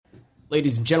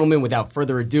Ladies and gentlemen, without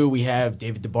further ado, we have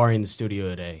David Dabari in the studio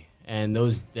today. And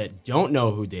those that don't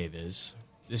know who Dave is,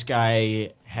 this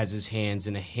guy has his hands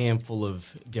in a handful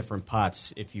of different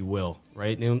pots, if you will.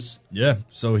 Right, Nooms? Yeah,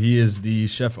 so he is the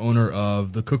chef owner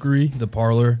of The Cookery, The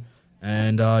Parlor,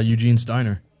 and Eugene's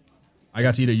Diner. I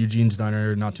got to eat at Eugene's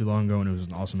Diner not too long ago, and it was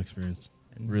an awesome experience.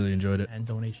 Really enjoyed it. And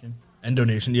Donation. And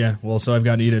Donation, yeah. Well, so I've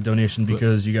gotten to eat at Donation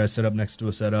because you guys set up next to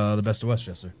us at the Best of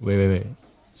Westchester. Wait.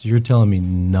 So you're telling me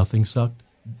nothing sucked?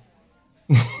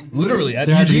 Literally, at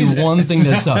there had to Eugene's. be one thing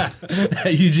that sucked.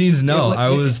 At Eugene's, no. I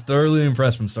was thoroughly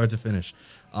impressed from start to finish.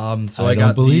 So I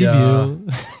don't believe you.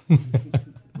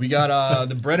 We got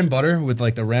the bread and butter with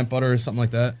like the ramp butter or something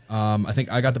like that. I think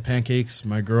I got the pancakes.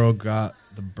 My girl got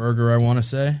the burger, I want to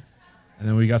say. And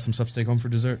then we got some stuff to take home for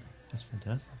dessert. That's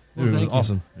fantastic. Dude, it was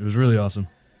awesome. It was really awesome.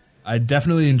 I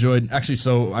definitely enjoyed, actually,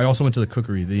 so I also went to the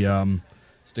Cookery, the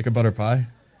stick of butter pie.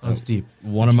 That's deep.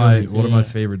 One of my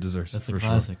favorite desserts. That's a for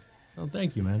classic. Sure. Oh,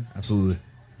 thank you, man. Absolutely.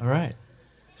 All right.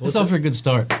 So it's off for a good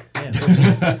start. Yeah,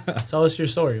 tell us your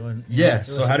story.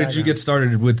 So how did you get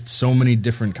started with so many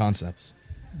different concepts?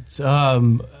 Because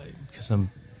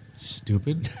I'm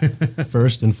stupid,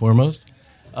 first and foremost.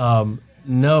 Look,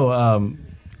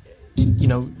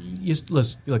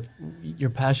 you're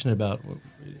passionate about,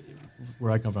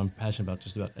 where I come from, I'm passionate about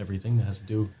just about everything that has to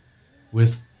do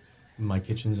with my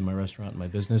kitchens and my restaurant and my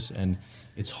business, and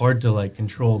it's hard to like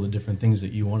control the different things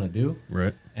that you want to do,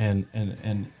 right? And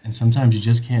sometimes you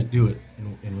just can't do it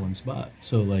in one spot.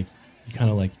 So like you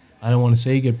kind of like, I don't want to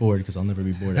say you get bored because I'll never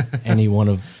be bored at any one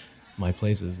of my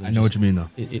places. I know what you mean though.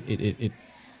 It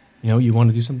you want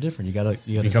to do something different. You gotta.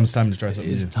 It becomes time to try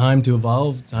something. It's new. time to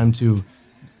evolve. Time to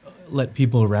let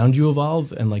people around you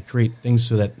evolve and like create things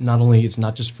so that not only it's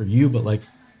not just for you, but like,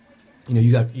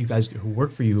 you got you guys who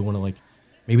work for you who want to like,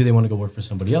 maybe they want to go work for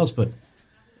somebody else, but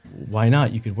why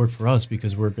not? You could work for us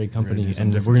because we're a great company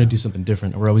and we're going to do something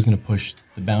different. We're always going to push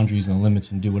the boundaries and the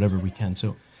limits and do whatever we can.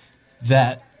 So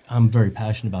that I'm very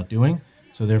passionate about doing.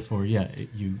 So therefore,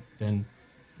 you then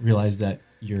realize that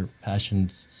your passion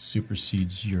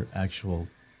supersedes your actual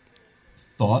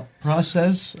thought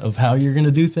process of how you're going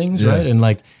to do things, right? And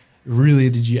like, really,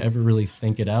 did you ever really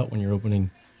think it out when you're opening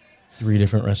 3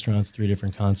 different restaurants, 3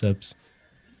 different concepts?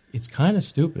 It's kind of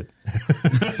stupid,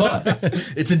 but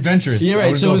it's adventurous. Yeah,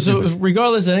 right. So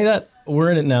regardless of any of that,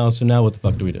 we're in it now. So now what the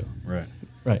fuck do we do?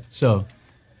 Right. So,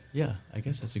 yeah, I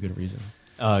guess that's a good reason.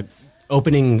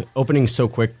 Opening so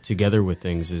quick together with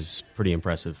things is pretty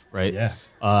impressive, right? Yeah.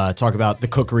 Talk about the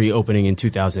Cookery opening in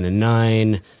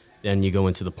 2009. Then you go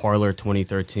into the Parlor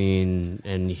 2013,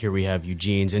 and here we have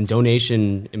Eugene's and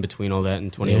Donation in between all that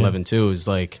in 2011 too. Is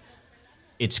like,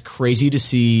 it's crazy to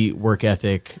see work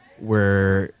ethic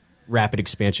where rapid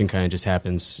expansion kind of just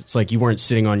happens. It's like you weren't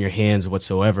sitting on your hands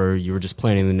whatsoever. You were just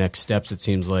planning the next steps, it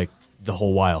seems like, the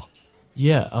whole while.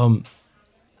 Yeah.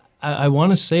 I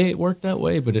want to say it worked that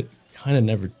way, but it kind of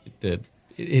never did.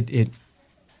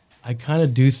 I kind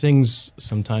of do things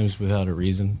sometimes without a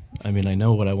reason. I mean, I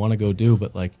know what I want to go do,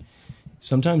 but like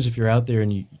sometimes if you're out there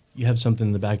and you have something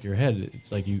in the back of your head,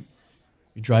 it's like you're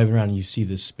driving around and you see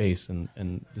this space and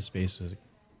the space is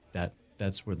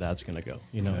that's where that's going to go,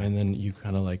 and then you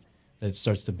kind of like, that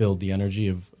starts to build the energy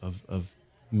of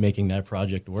making that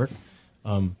project work.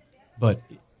 But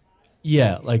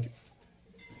yeah, like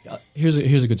here's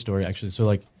a good story actually. So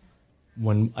like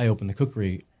when I opened the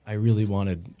Cookery, I really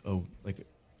wanted a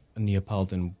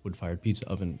Neapolitan wood-fired pizza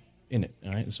oven in it.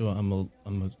 All right, so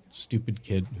I'm a stupid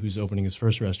kid who's opening his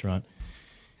first restaurant.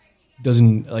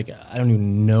 Doesn't like, I don't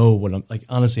even know what I'm like.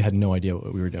 Honestly, had no idea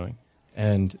what we were doing,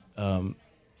 and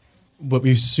but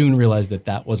we soon realized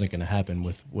that wasn't going to happen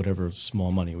with whatever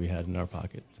small money we had in our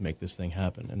pocket to make this thing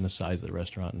happen, and the size of the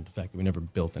restaurant, and the fact that we never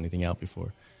built anything out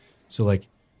before. So like,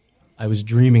 I was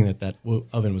dreaming that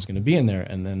oven was going to be in there,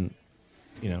 and then,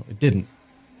 it didn't.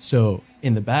 So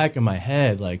in the back of my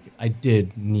head, like, I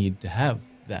did need to have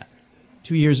that.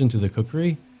 2 years into the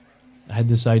Cookery, I had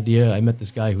this idea. I met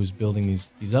this guy who's building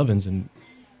these ovens, and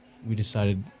we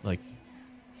decided, like,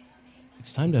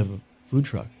 it's time to have a food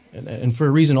truck. And for a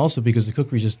reason also, because the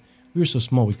Cookery we were so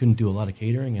small, we couldn't do a lot of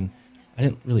catering, and I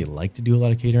didn't really like to do a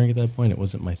lot of catering at that point. It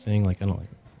wasn't my thing. Like, I don't like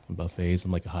buffets.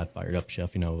 I'm like a hot, fired up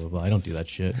chef, blah, blah, blah. I don't do that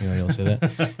shit. They'll say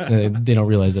that. They don't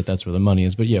realize that that's where the money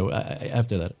is. But yeah,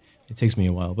 after that, it takes me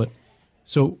a while. But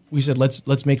so we said,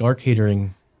 let's make our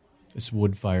catering this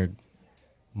wood-fired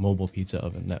mobile pizza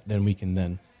oven that then we can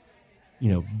then,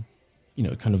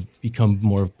 kind of become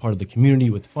more part of the community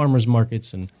with farmers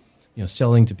markets and,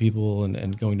 selling to people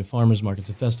and going to farmers markets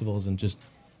and festivals and just,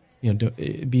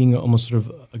 being almost sort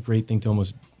of a great thing to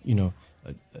almost,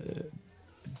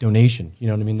 donation. You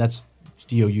know what I mean? That's it's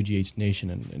DOUGH Nation,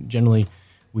 and generally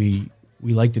we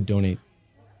like to donate,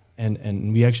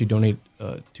 and we actually donate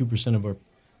 2% of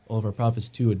all of our profits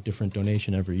to a different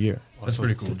donation every year. Well, that's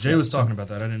pretty cool. Jay was talking about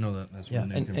that. I didn't know that. That's where the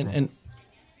name came from. And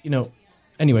you know,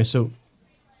 anyway, so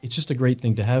it's just a great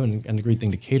thing to have and a great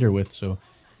thing to cater with. So,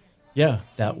 yeah,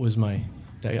 that was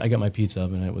I got my pizza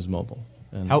oven and it was mobile.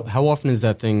 And How often is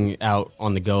that thing out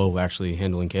on the go actually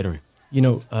handling catering? you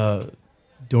know,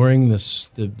 during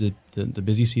the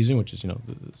busy season, which is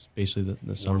basically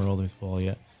the summer all the way to fall,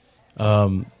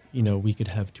 we could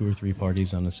have 2 or 3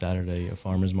 parties on a Saturday, a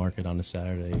farmer's market on a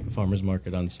Saturday, a farmer's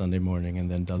market on Sunday morning,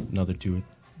 and then another 2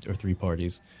 or 3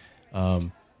 parties.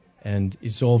 And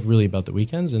it's all really about the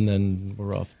weekends, and then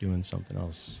we're off doing something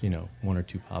else, 1 or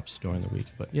 2 pops during the week.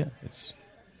 But yeah,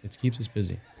 it keeps us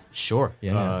busy. Sure.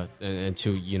 Yeah. And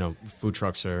two, food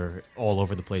trucks are all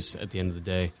over the place at the end of the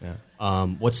day. Yeah.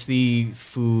 What's the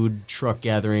food truck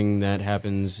gathering that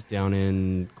happens down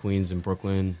in Queens and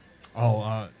Brooklyn?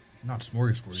 Oh, not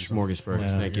Smorgasburg. Smorgasburg. Yeah.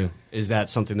 Thank you. Is that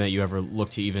something that you ever look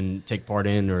to even take part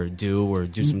in or do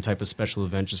some type of special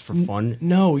event just for fun?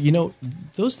 No,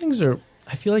 those things are.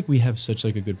 I feel like we have such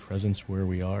like a good presence where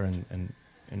we are, and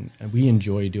we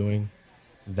enjoy doing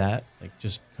that, like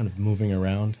just kind of moving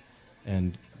around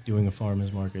and doing a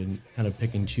farmer's market and kind of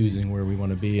picking, choosing where we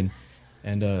want to be,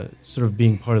 and sort of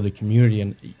being part of the community.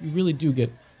 And you really do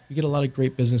get a lot of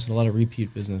great business and a lot of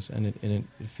repeat business, and it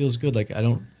feels good. Like I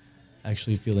don't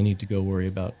actually feel the need to go worry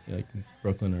about like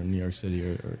Brooklyn or New York City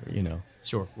or.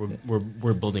 Sure.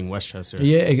 We're building Westchester.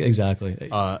 Yeah, exactly.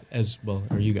 As well,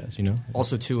 are you guys?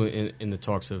 Also, too, in the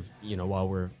talks of while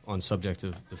we're on subject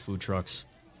of the food trucks,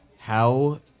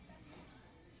 how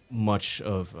much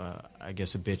of I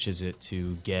guess a bitch is it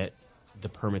to get the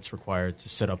permits required to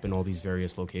set up in all these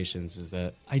various locations? Is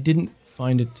that I didn't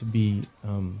find it to be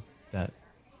that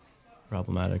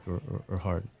problematic or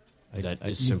hard. Is that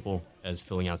as simple as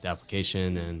filling out the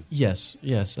application and? Yes.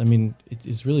 I mean,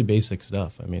 it's really basic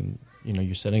stuff. I mean,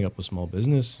 you're setting up a small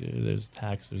business. There's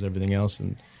tax. There's everything else,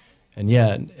 and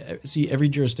see, every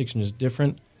jurisdiction is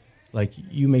different. Like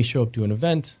you may show up to an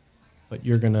event, but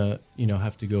you're gonna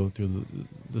have to go through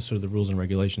the sort of the rules and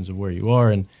regulations of where you are,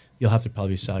 and you'll have to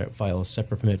probably file a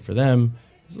separate permit for them.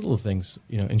 There's little things,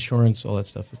 insurance, all that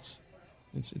stuff.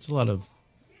 It's a lot of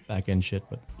back end shit,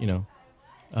 but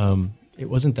it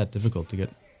wasn't that difficult to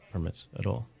get permits at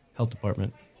all. Health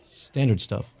department, standard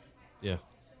stuff. Yeah.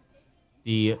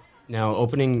 Now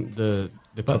opening the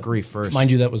cookery first.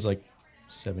 Mind you, that was like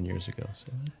 7 years ago.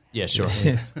 So. Yeah, sure.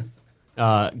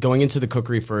 Going into the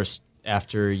cookery first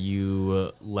after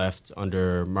you left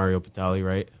under Mario Patali,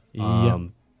 right? Yeah.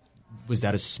 Was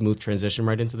that a smooth transition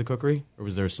right into the cookery, or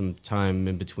was there some time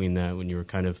in between that when you were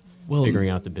kind of figuring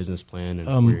out the business plan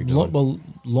and where you're going?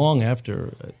 Long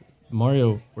after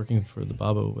Mario working for the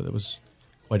Babo, that was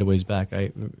quite a ways back.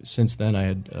 Since then I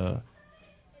had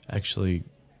actually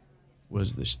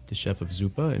was the chef of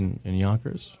Zupa in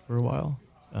Yonkers for a while,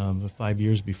 5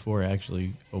 years before I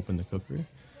actually opened the cookery.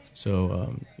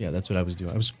 So, that's what I was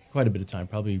doing. I was quite a bit of time,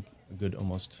 probably a good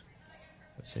almost,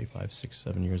 let's say 5, 6,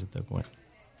 7 years at that point.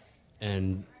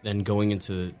 And then going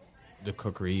into the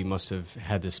cookery, you must have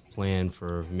had this plan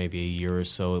for maybe a year or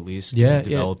so at least,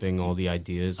 developing all the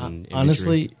ideas and imagery.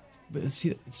 Honestly, but see,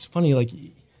 it's funny, like,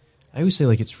 I always say,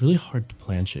 like, it's really hard to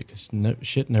plan shit because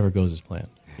shit never goes as planned,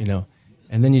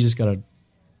 And then you just gotta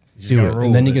do it,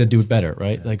 and then you gotta do it better,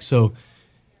 right? Yeah. Like so,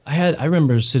 I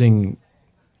remember sitting,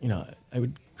 I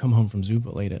would come home from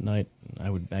Zupa late at night, and I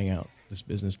would bang out this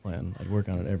business plan. I'd work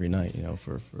on it every night,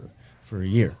 for a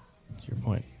year. To your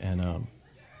point, and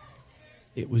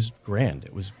it was grand.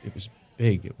 It was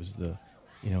big. It was the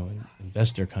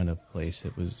investor kind of place.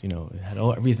 It was it had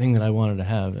everything that I wanted to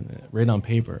have, and right on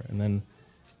paper. And then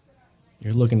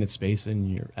you're looking at space, and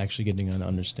you're actually getting to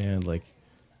understand like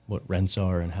what rents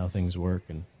are and how things work.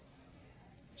 And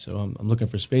so I'm looking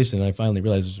for space, and I finally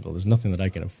realized, well, there's nothing that I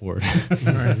can afford.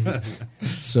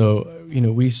 So,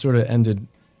 we sort of ended,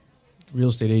 real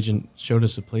estate agent showed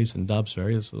us a place in Dobbs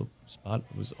Ferry, this little spot.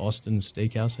 It was Austin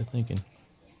Steakhouse, I think. And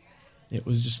it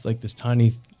was just like this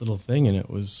tiny little thing, and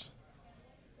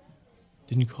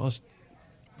didn't cost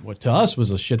what to us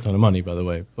was a shit ton of money, by the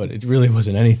way, but it really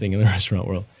wasn't anything in the restaurant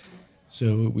world.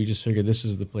 So we just figured this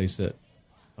is the place that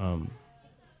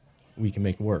we can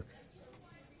make work.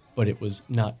 But it was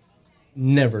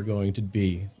never going to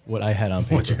be what I had on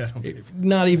paper.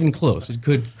 Not even close. It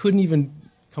couldn't even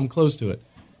come close to it.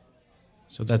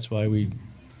 So that's why we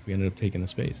ended up taking the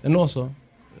space. And also,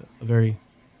 a very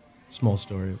small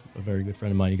story, a very good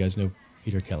friend of mine, you guys know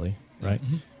Peter Kelly, right?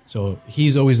 Mm-hmm. So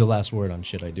he's always the last word on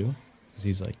shit I do, because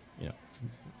he's like,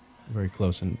 very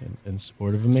close and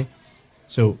supportive of me.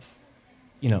 So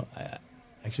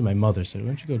actually my mother said, "Why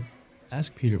don't you go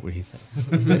ask Peter what he thinks?"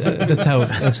 that's how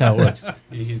it works.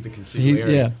 He's the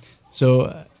consigliere. Yeah.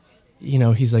 So,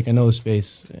 he's like, "I know the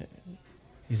space."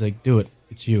 He's like, "Do it.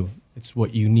 It's you. It's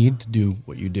what you need to do.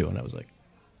 What you do." And I was like,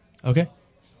 "Okay."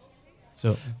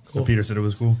 So Peter said it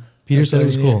was cool. Peter said it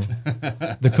was cool.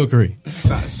 The cookery.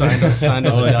 Signed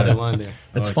on the dotted line there.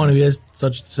 That's funny. We have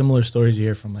such similar stories you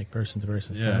hear from like person to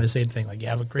person. It's kind of the same thing. Like you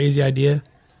have a crazy idea,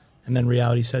 and then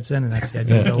reality sets in, and that's the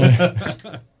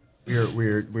idea. We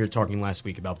were talking last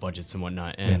week about budgets and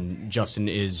whatnot, and Justin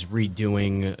is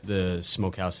redoing the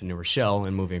smokehouse in New Rochelle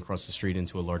and moving across the street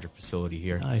into a larger facility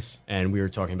here. Nice. And we were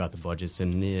talking about the budgets,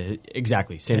 and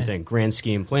exactly same thing. Grand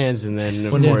scheme plans, and then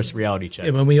of course reality check.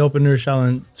 Yeah, when we opened New Rochelle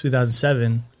in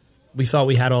 2007, we thought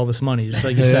we had all this money, just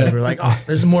like you said. We're like, "Oh,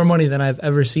 this is more money than I've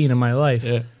ever seen in my life,"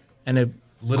 and it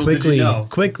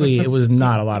quickly it was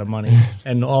not a lot of money,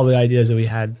 and all the ideas that we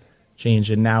had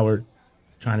changed, and now we're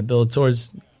trying to build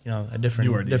towards a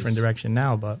different direction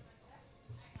now. But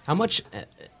how much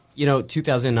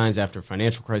 2009's after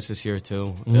financial crisis here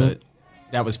too.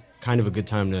 That was kind of a good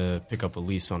time to pick up a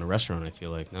lease on a restaurant, I feel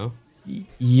like. No.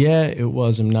 Yeah, it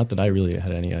was. And not that I really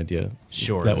had any idea.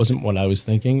 Sure. That wasn't what I was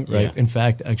thinking, right? Yeah. In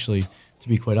fact, actually, to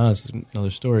be quite honest, another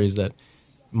story is that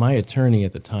my attorney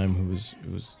at the time, who was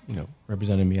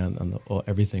representing me on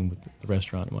everything with the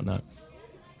restaurant and whatnot,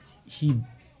 he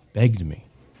begged me.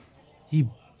 He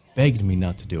begged me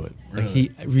not to do it. Really?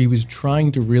 Like he was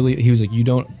trying to really. He was like,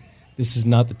 this is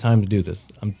not the time to do this.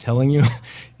 I'm telling you,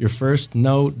 you're first.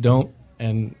 No, don't.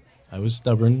 And I was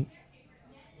stubborn,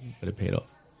 but it paid off.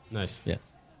 Nice. Yeah.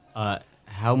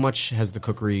 How much has the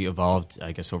cookery evolved,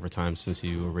 I guess, over time since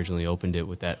you originally opened it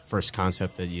with that first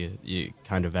concept that you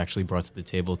kind of actually brought to the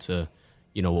table to,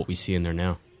 what we see in there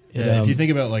now? Yeah, if you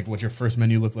think about like what your first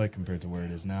menu looked like compared to where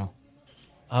it is now.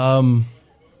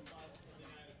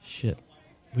 Shit.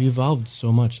 We evolved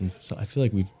so much, and so I feel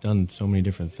like we've done so many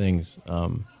different things.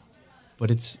 But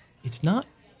it's not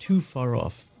too far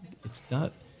off.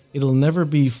 It'll never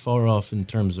be far off in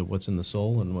terms of what's in the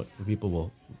soul and what people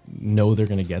will know they're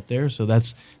going to get there. So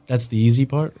that's the easy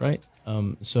part, right?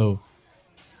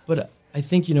 But I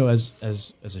think as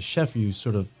a chef,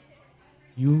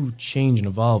 you change and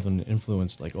evolve and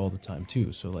influence like all the time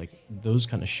too. So like those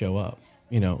kind of show up,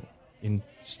 in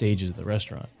stages of the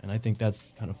restaurant, and I think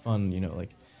that's kind of fun. Like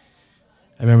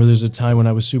I remember there's a time when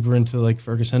I was super into like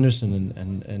Fergus Henderson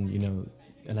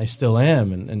and I still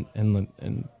am, and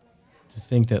to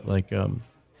think that like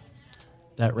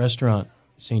that restaurant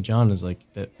St. John is like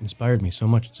that inspired me so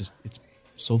much. It's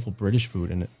soulful British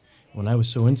food, and when I was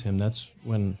so into him, that's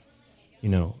when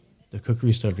the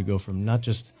cookery started to go from not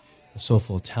just a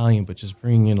soulful Italian, but just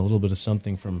bringing in a little bit of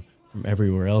something from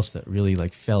everywhere else that really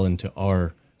like fell into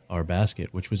our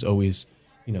basket, which was always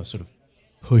sort of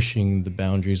pushing the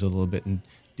boundaries a little bit and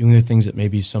doing the things that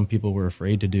maybe some people were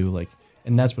afraid to do, like,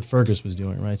 and that's what Fergus was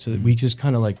doing, right? So that we just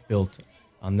kind of like built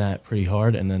on that pretty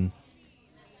hard, and then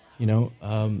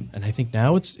and I think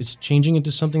now it's changing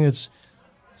into something that's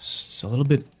a little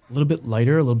bit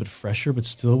lighter, a little bit fresher, but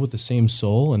still with the same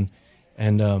soul, and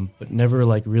but never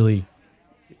like really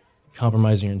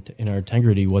compromising in our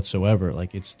integrity whatsoever.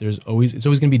 Like it's always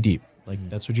going to be deep. Like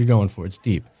that's what you're going for. It's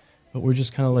deep, but we're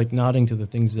just kind of like nodding to the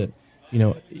things that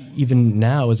even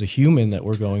now as a human that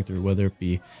we're going through, whether it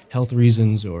be health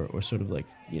reasons or sort of like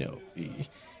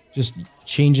just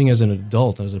changing as an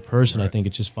adult, as a person. Right. I think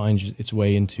it just finds its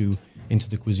way into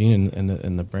the cuisine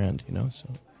and the brand, So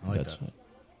I like that's that.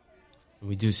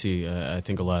 We do see, I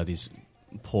think, a lot of these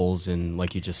polls, and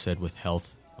like you just said, with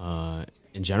health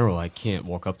in general, I can't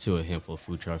walk up to a handful of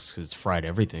food trucks because it's fried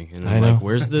everything, and I'm like,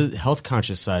 where's the health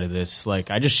conscious side of this?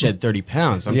 Like, I just shed 30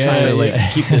 pounds. I'm trying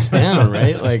to keep this down,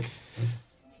 right? Like,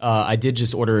 I did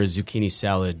just order a zucchini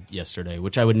salad yesterday,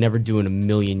 which I would never do in a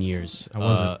million years. How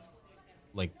was it?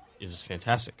 It was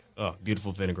fantastic. Oh,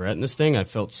 beautiful vinaigrette. And this thing, I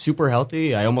felt super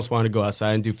healthy. I almost wanted to go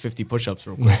outside and do 50 push-ups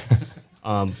real quick.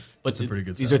 But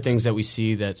these are things that we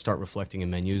see that start reflecting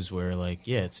in menus where, like,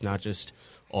 it's not just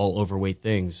all overweight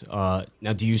things.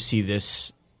 Now, do you see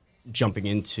this jumping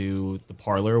into the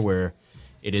parlor where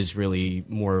it is really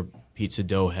more pizza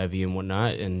dough heavy and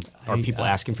whatnot? And are people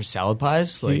asking for salad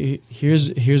pies? Like,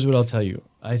 here's what I'll tell you.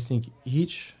 I think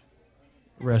each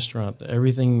restaurant,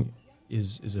 everything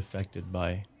is affected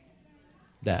by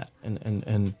that,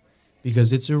 and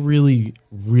because it's a really,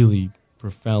 really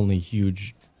profoundly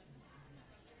huge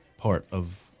part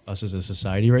of us as a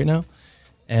society right now,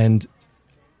 and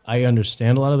I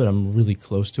understand a lot of it. I'm really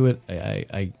close to it.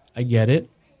 I get it,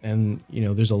 and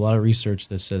there's a lot of research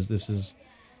that says this is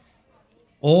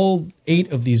all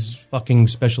 8 of these fucking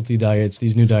specialty diets,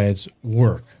 these new diets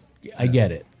work. I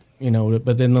get it,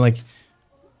 but then like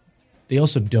they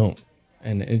also don't,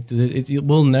 and it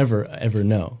will never ever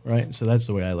know, right? So that's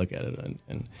the way I look at it,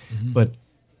 and but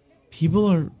people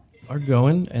are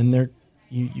going, and they're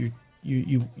you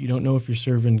don't know if you're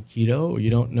serving keto, or you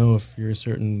don't know if you're a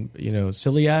certain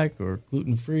celiac or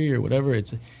gluten free or whatever.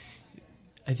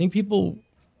 I think people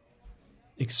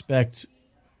expect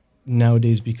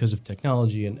nowadays, because of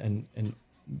technology and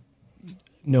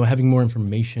having more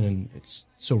information, and it's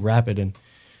so rapid, and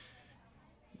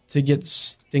to get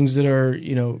things that are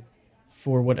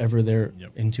for whatever they're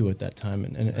into at that time,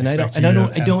 and I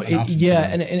don't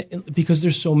because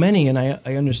there's so many, and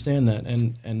I understand that,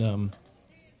 and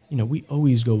we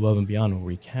always go above and beyond where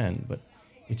we can, but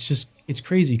it's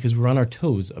crazy because we're on our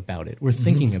toes about it. We're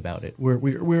thinking about it.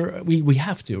 We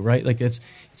have to, right? Like it's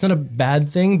not a bad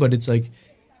thing, but it's like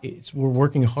we're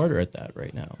working harder at that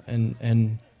right now,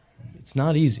 and it's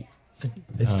not easy.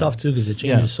 It's tough too because it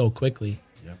changes so quickly.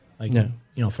 Yeah. Like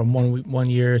from one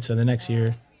year to the next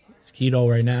year, it's keto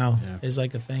right now is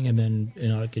like a thing, and then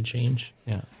it could change.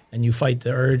 Yeah. And you fight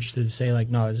the urge to say like,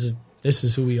 no, this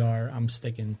is who we are. I'm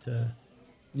sticking to.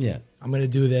 Yeah. I'm gonna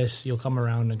do this. You'll come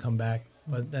around and come back.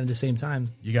 But then at the same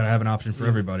time, you got to have an option for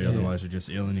everybody. Otherwise, you're just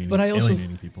alienating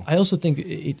people. I also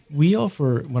think we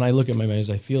offer, when I look at my menus,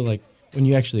 I feel like when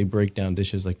you actually break down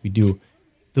dishes like we do,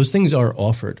 those things are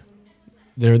offered.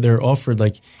 They're offered.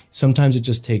 Like sometimes it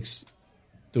just takes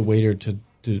the waiter to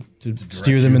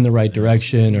steer them in the right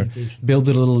direction, or build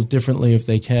it a little differently if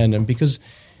they can. And because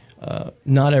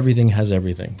not everything has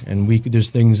everything, and there's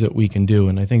things that we can do,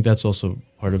 and I think that's also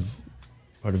part of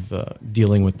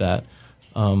dealing with that.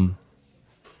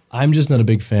 I'm just not a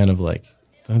big fan of I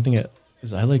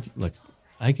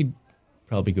could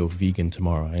probably go vegan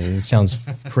tomorrow. It sounds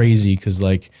crazy because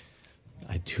I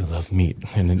do love meat,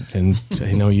 and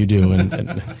I know you do,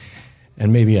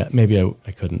 and maybe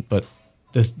I couldn't, but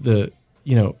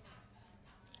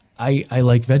I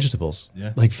like vegetables.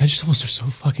 Yeah. Like vegetables are so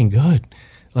fucking good.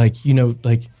 Like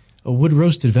a wood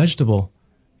roasted vegetable.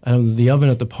 The oven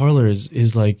at the parlor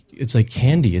is like, it's like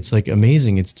candy. It's like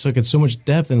amazing. It's like, it's so much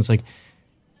depth, and it's like,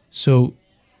 so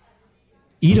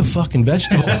eat a fucking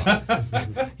vegetable.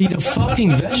 Eat a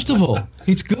fucking vegetable.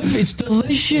 It's good. It's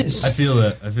delicious. I feel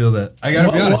that. I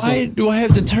gotta be honest. Why do I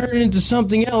have to turn it into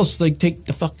something else? Like take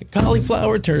the fucking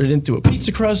cauliflower, turn it into a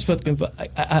pizza crust.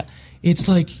 It's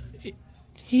like,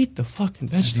 eat the fucking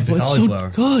vegetable. It's so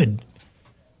good.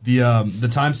 The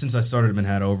time since I started at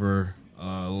Manhattan, over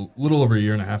a little over a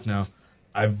year and a half now,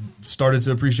 I've started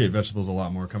to appreciate vegetables a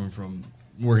lot more, coming from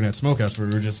working at Smokehouse, where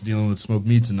we were just dealing with smoked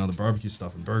meats and other barbecue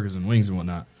stuff and burgers and wings and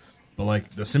whatnot. But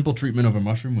the simple treatment of a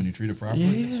mushroom, when you treat it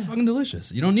properly, it's fucking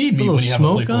delicious. You don't need meat when you have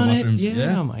a plate full of mushrooms.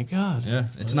 Yeah, oh my God. Yeah,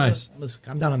 it's nice. Listen,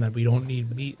 I'm down on that. We don't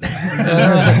need meat.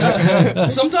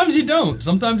 Sometimes you don't.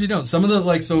 Some of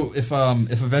the so if a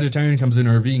vegetarian comes in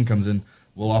or a vegan comes in,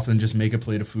 we'll often just make a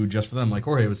plate of food just for them, like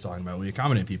Jorge was talking about. We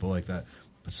accommodate people like that.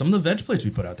 But some of the veg plates we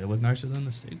put out there look nicer than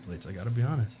the steak plates. I got to be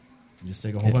honest. You just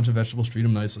take a whole bunch of vegetables, treat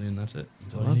them nicely, and that's it.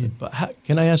 That's all you need. But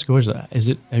can I ask, have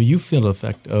you feel the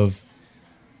effect of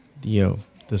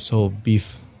this whole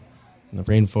beef in the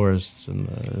rainforests and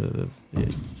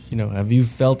have you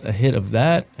felt a hit of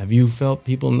that? Have you felt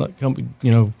people not come?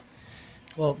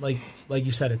 Well, like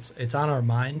you said, it's on our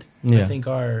mind. Yeah. I think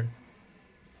our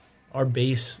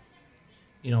base,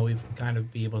 we've kind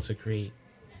of be able to create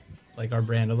like our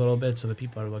brand a little bit, so the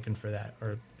people are looking for that,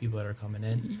 or people that are coming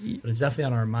in. But it's definitely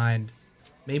on our mind.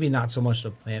 Maybe not so much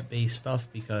the plant-based stuff,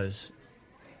 because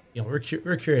we're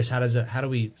curious, how do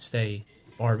we stay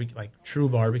barbecue, like true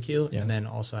barbecue, and then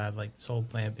also have like this whole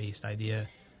plant-based idea.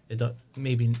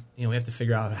 Maybe we have to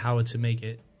figure out how to make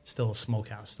it still a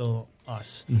smokehouse, still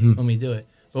us when we do it.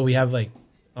 But we have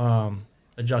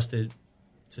adjusted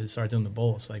to start doing the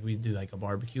bowls. Like we do like a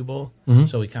barbecue bowl,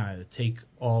 so we kind of take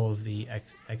all of the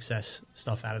excess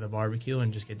stuff out of the barbecue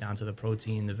and just get down to the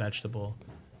protein, the vegetable,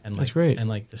 and that's great, and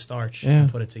like the starch,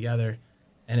 and put it together.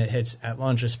 And it hits at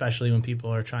lunch, especially when people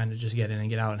are trying to just get in and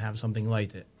get out and have something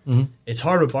light. It's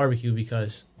hard with barbecue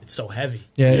because it's so heavy.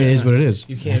 Yeah, it is what it is.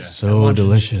 You can't. It's so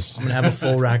delicious. I'm gonna have a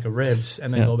full rack of ribs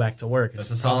and then go back to work.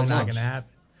 It's probably not gonna happen.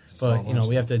 But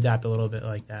we have to adapt a little bit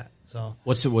like that. So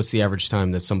what's the average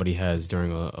time that somebody has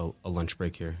during a lunch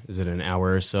break here? Is it an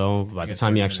hour or so? By the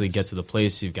time you actually get to the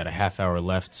place, you've got a half hour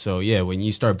left. So yeah, when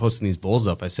you started posting these bowls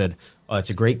up, I said, "Oh, it's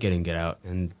a great get out."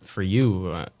 And for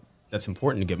you, that's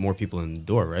important to get more people in the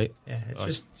door, right? Yeah,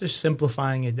 it's just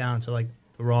simplifying it down to like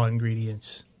the raw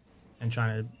ingredients and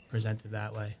trying to present it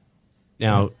that way.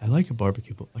 Now I like a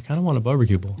barbecue bowl. I kind of want a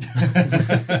barbecue bowl.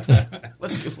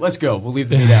 Let's go. We'll leave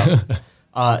the meat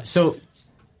out. So,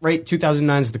 right,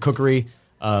 2009 is the cookery.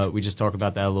 We just talked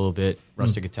about that a little bit.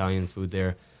 Rustic Italian food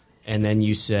there. And then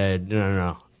you said,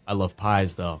 no. I love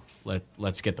pies, though.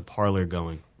 Let's get the parlor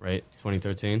going, right?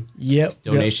 2013? Yep.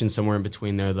 Donation somewhere in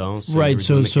between there, though. So right.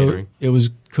 So it was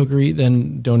cookery,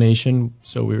 then donation.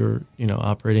 So we were,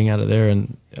 operating out of there,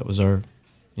 and that was our,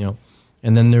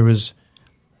 And then there was,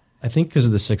 I think because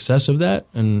of the success of that,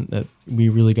 and that we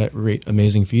really got great,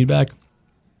 amazing feedback,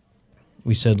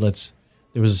 we said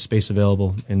there was a space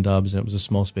available in Dobbs, and it was a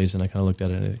small space, and I kind of looked at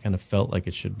it, and it kind of felt like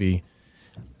it should be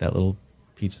that little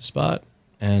pizza spot.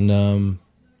 And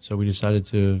so we decided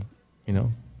to,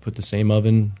 put the same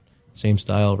oven, same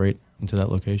style right into that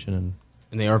location.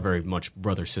 And they are very much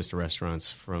brother-sister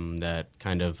restaurants from that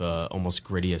kind of almost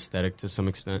gritty aesthetic to some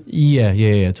extent.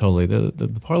 Yeah, totally.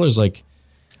 The parlor's like,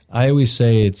 I always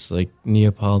say it's like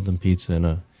Neapolitan pizza in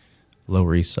a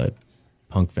Lower East Side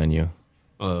punk venue.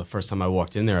 The first time I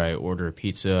walked in there, I order a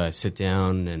pizza, I sit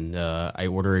down, and I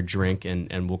order a drink,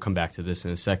 and we'll come back to this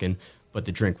in a second. But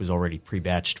the drink was already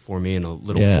pre-batched for me in a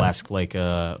little flask-like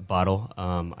bottle.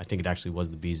 I think it actually was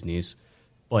the bee's knees.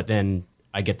 But then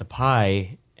I get the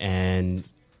pie, and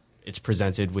it's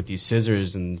presented with these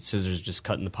scissors, and scissors just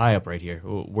cutting the pie up right here.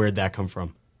 Where'd that come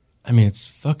from? I mean, it's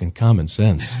fucking common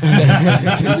sense.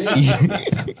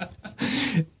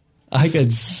 I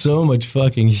got so much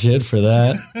fucking shit for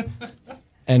that,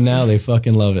 and now they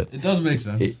fucking love it. It does make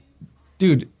sense.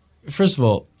 Dude, first of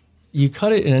all, you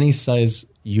cut it in any size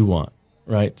you want,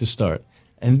 right, to start.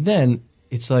 And then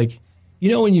it's like,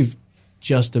 when you've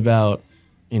just about,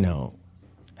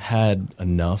 had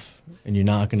enough and you're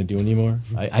not going to do anymore.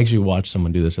 I actually watched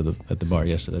someone do this at the bar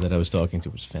yesterday that I was talking to.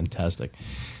 It was fantastic.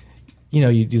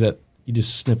 You do that, you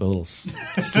just snip a little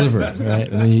sliver, right?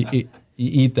 And then you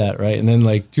eat that, right? And then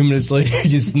like 2 minutes later, you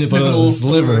just snip a little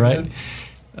sliver, right?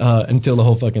 Until the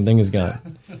whole fucking thing is gone.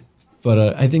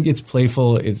 But I think it's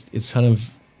playful. It's kind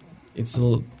of, it's a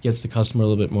little, gets the customer a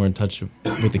little bit more in touch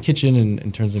with the kitchen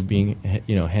in terms of being,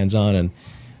 hands-on, and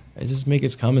it just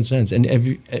makes common sense.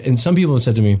 And some people have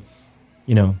said to me,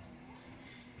 all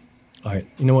right,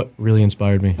 you know what really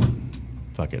inspired me?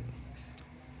 Fuck it.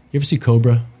 You ever see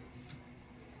Cobra?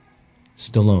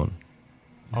 Stallone.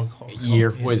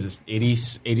 Year, what is this,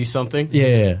 80 something?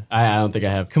 Yeah. I don't think I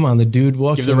have. Come on, the dude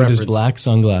walks in with his black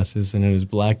sunglasses and his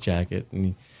black jacket,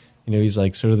 and he's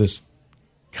like sort of this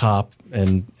cop,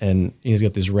 and he's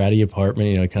got this ratty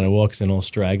apartment. He kind of walks in all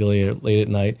straggly late at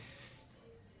night,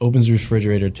 opens the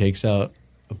refrigerator, takes out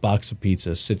a box of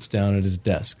pizza, sits down at his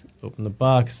desk, open the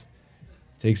box,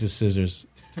 takes his scissors,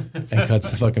 and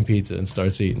cuts the fucking pizza and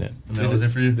starts eating it. And that was it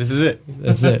for you? This is it.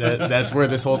 That's it. That's where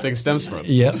this whole thing stems from.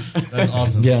 Yep. That's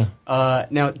awesome. Yeah.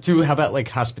 Now, too, how about like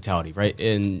hospitality, right?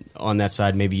 And on that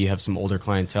side, maybe you have some older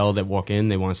clientele that walk in,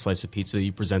 they want a slice of pizza,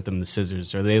 you present them the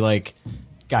scissors. Are they like,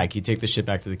 guy, can you take this shit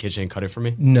back to the kitchen and cut it for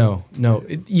me? No.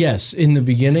 Yes, in the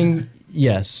beginning,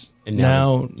 yes. And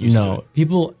now no.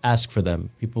 People ask for them.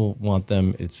 People want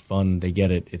them. It's fun. They get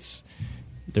it.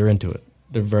 They're into it.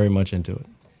 They're very much into it.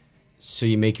 So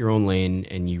you make your own lane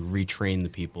and you retrain the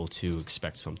people to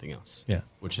expect something else. Yeah.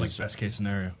 Which like is best case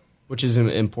scenario. Which is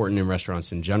important in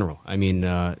restaurants in general. I mean,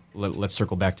 let's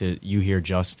circle back to you here,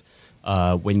 Just.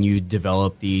 When you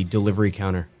develop the delivery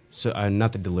counter, so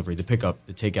not the delivery, the pickup,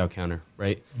 the takeout counter,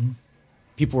 right? Mm-hmm.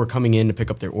 People were coming in to pick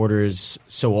up their orders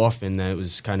so often that it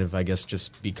was kind of, I guess,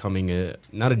 just becoming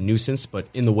not a nuisance, but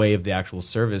in the way of the actual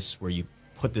service, where you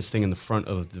put this thing in the front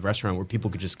of the restaurant where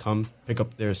people could just come, pick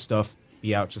up their stuff,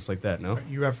 be out just like that, no? Are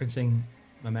you referencing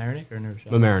Mamaroneck or New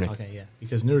Rochelle? Mamaroneck. Okay, yeah.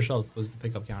 Because New Rochelle was the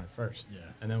pickup counter first. Yeah.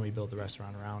 And then we built the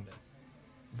restaurant around it.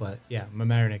 But yeah,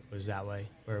 Mamaroneck was that way,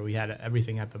 where we had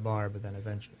everything at the bar, but then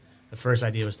eventually the first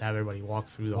idea was to have everybody walk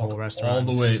through the whole restaurant. All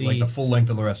the way, like the full length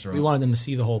of the restaurant. We wanted them to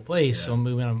see the whole place, so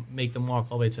we want to make them walk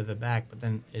all the way to the back, but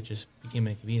then it just became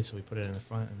inconvenient, so we put it in the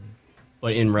front.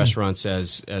 But in restaurants,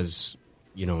 as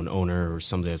an owner or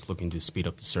somebody that's looking to speed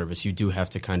up the service, you do have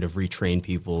to kind of retrain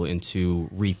people into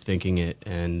rethinking it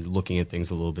and looking at things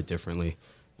a little bit differently,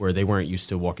 where they weren't used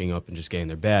to walking up and just getting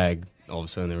their bag. All of a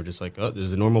sudden, they were just like, oh, this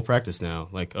is a normal practice now.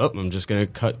 Like, oh, I'm just going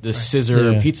to cut this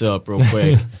scissor pizza up real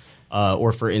quick.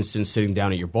 Or, for instance, sitting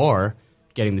down at your bar,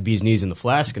 getting the bee's knees in the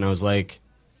flask, and I was like,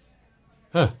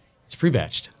 it's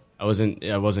pre-batched. I wasn't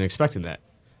expecting that.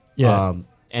 Yeah.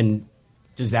 And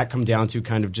does that come down to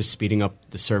kind of just speeding up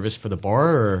the service for the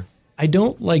bar, or? I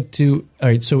don't like to. All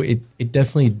right, so it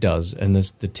definitely does, and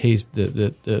the taste,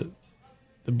 the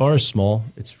bar is small.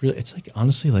 It's like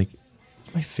honestly like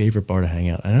it's my favorite bar to hang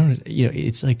out. I don't,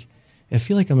 it's like I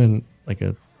feel like I'm in like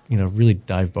a really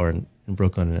dive bar in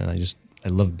Brooklyn, and I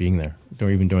love being there,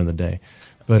 even during the day.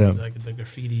 But like the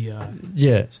graffiti,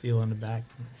 steel on the back.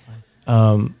 That's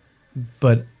nice.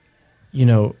 But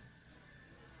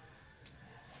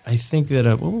I think that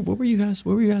what were you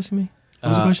asking me? What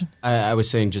was the question? I was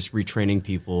saying just retraining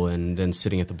people and then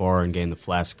sitting at the bar and getting the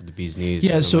flask with the bee's knees.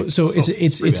 Yeah,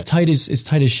 it's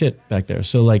tight as shit back there.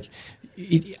 So like,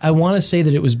 I want to say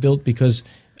that it was built because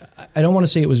I don't want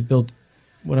to say it was built.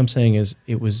 What I'm saying is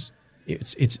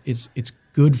it's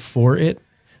good for it,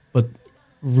 but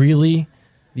really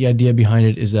the idea behind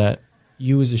it is that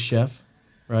you as a chef,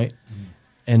 right,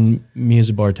 and me as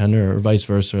a bartender, or vice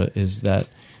versa, is that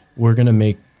we're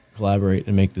gonna collaborate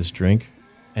and make this drink,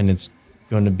 and it's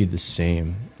going to be the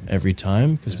same every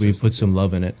time because we put some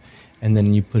love in it, and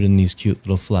then you put in these cute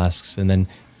little flasks, and then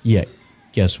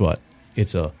guess what?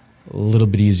 It's a little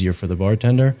bit easier for the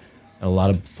bartender, and a lot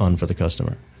of fun for the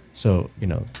customer. So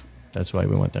that's why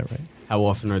we went that route. How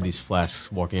often are these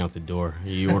flasks walking out the door? Are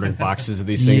you ordering boxes of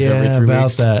these things every 3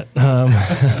 weeks? Yeah, about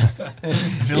that. I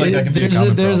feel like that can be a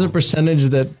common there's problem. a percentage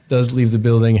that does leave the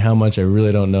building. How much I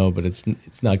really don't know, but it's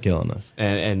not killing us.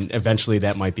 And eventually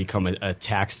that might become a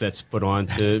tax that's put on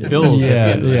to bills at the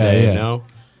end of the day, you know?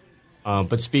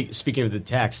 But speaking of the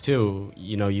tax too,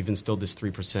 you've instilled this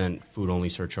 3% food only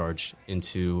surcharge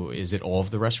into, is it all of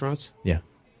the restaurants? Yeah.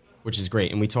 Which is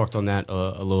great. And we talked on that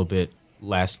a little bit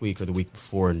last week or the week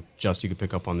before, and Just, you could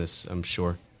pick up on this, I'm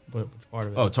sure. Which part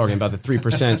of it? Oh, talking about the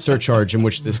 3% surcharge, in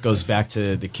which this goes back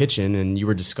to the kitchen, and you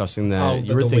were discussing that.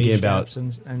 You were thinking about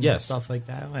and yes. stuff like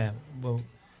that. Oh, yeah. Well,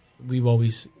 we've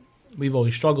always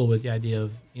struggled with the idea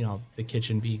of the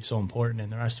kitchen being so important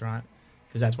in the restaurant,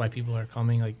 because that's why people are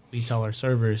coming. Like, we tell our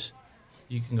servers,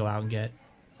 you can go out and get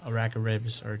a rack of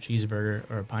ribs or a cheeseburger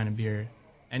or a pint of beer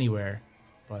anywhere,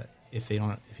 but if you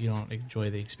don't enjoy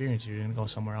the experience, you're going to go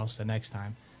somewhere else the next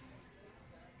time.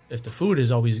 If the food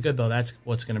is always good, though, that's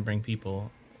what's going to bring people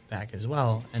back as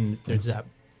well. And there's that,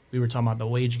 we were talking about the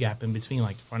wage gap in between,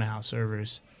 like front of house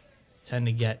servers tend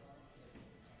to get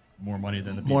more money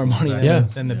than the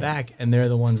than the back, and they're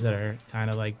the ones that are kind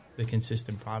of like the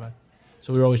consistent product.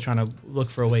 So we're always trying to look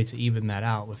for a way to even that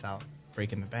out without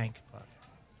breaking the bank.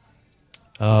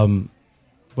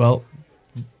 Well,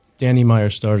 Danny Meyer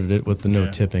started it with the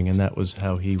no tipping, and that was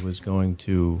how he was going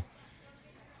to.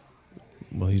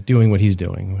 Well, he's doing what he's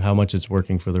doing. How much it's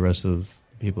working for the rest of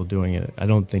the people doing it, I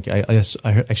don't think. I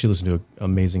actually listened to an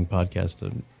amazing podcast,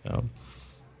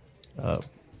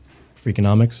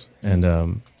 Freakonomics, and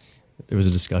there was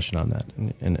a discussion on that,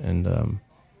 and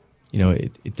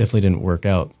it definitely didn't work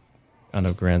out on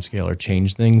a grand scale or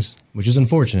change things, which is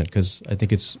unfortunate because I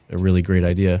think it's a really great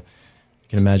idea. I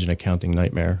can imagine a counting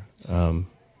nightmare.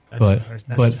 That's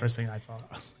the first thing I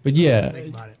thought. But yeah,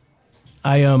 think about it.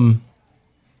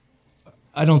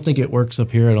 I don't think it works up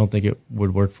here. I don't think it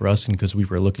would work for us, because we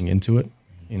were looking into it,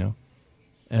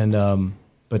 and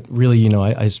but really,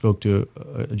 I spoke to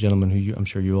a gentleman who I'm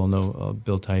sure you all know,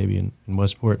 Bill Taibbi in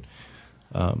Westport,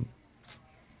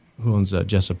 who owns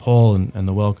Jessup Hall and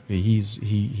the Well.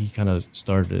 He kind of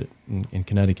started it in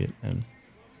Connecticut, and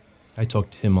I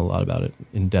talked to him a lot about it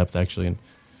in depth, actually,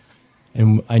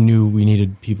 and I knew we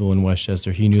needed people in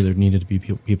Westchester. He knew there needed to be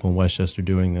people in Westchester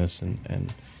doing this,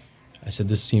 and I said,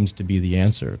 this seems to be the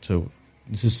answer. So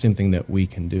this is something that we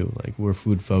can do. Like, we're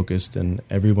food focused, and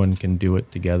everyone can do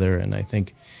it together. And I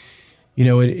think,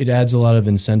 it adds a lot of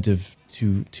incentive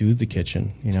to the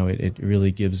kitchen. It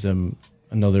really gives them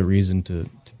another reason to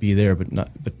be there,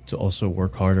 but to also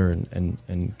work harder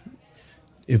and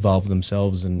evolve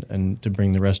themselves and to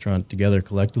bring the restaurant together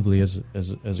collectively as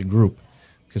a group.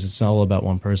 Because it's not all about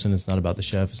one person. It's not about the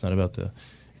chef. It's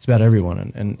about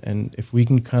everyone. And if we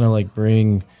can kind of like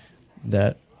bridge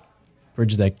that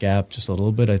gap just a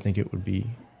little bit, I think it would be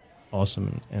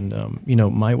awesome. And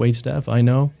my wait staff, I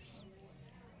know,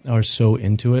 are so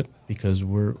into it because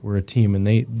we're a team, and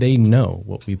they know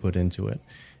what we put into it,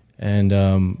 and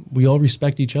we all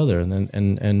respect each other,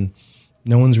 and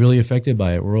no one's really affected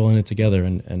by it. We're all in it together,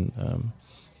 and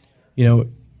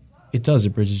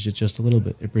it bridges it just a little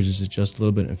bit. It bridges it just a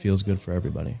little bit, and it feels good for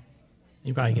everybody.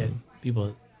 You probably get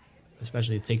people,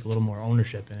 especially to take a little more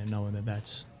ownership in it, knowing that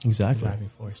that's exactly the driving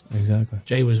force. Exactly.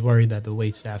 Jay was worried that the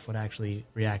wait staff would actually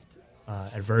react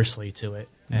adversely to it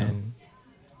and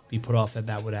be put off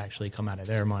that would actually come out of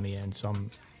their money in some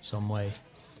way.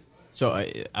 So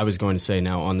I was going to say,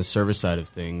 now on the service side of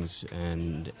things,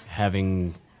 and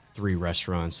having 3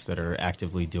 restaurants that are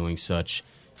actively doing such,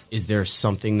 is there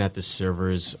something that the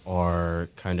servers are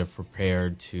kind of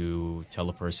prepared to tell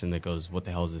a person that goes, what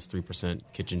the hell is this 3%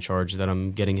 kitchen charge that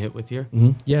I'm getting hit with here?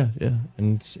 Mm-hmm. Yeah.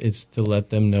 And it's to let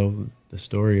them know the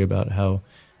story about how,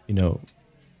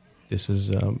 this is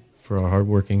for our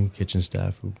hardworking kitchen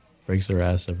staff who breaks their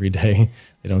ass every day.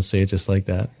 They don't say it just like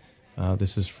that.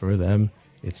 This is for them.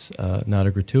 It's not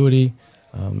a gratuity.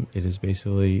 It is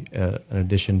basically an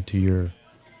addition to your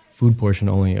food portion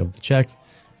only of the check,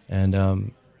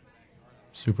 and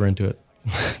super into it.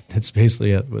 That's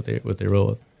basically what they roll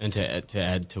with. And to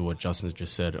add to what Justin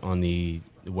just said, on the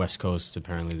West Coast,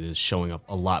 apparently there's showing up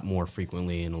a lot more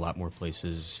frequently in a lot more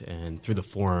places, and through the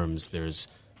forums, there's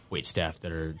wait staff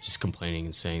that are just complaining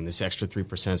and saying this extra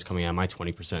 3% is coming out of my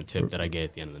 20% tip that I get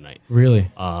at the end of the night.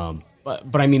 Really?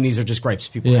 But I mean, these are just gripes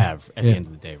people have at the end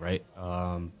of the day, right?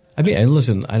 I mean, and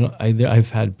listen,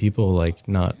 I've had people like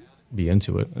not be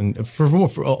into it, and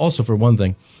also for one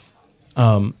thing,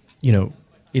 you know,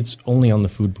 it's only on the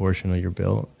food portion of your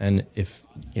bill, and if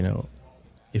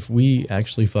we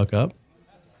actually fuck up,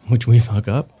 which we fuck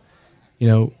up, you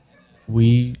know,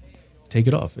 we take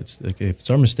it off. It's like, if it's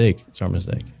our mistake, it's our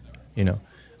mistake, you know.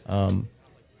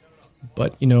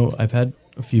 But you know, I've had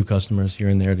a few customers here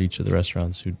and there at each of the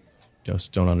restaurants who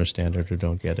just don't understand it or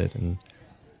don't get it, and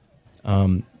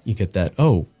you get that.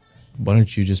 Oh, why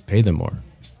don't you just pay them more?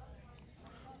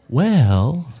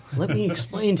 Well, let me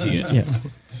explain to you. Yeah.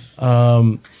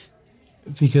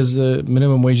 Because the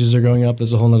minimum wages are going up.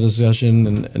 There's a whole nother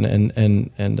discussion,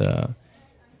 and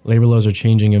labor laws are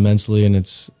changing immensely, and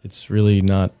it's really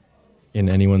not in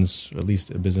anyone's, at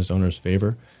least a business owner's,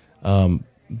 favor.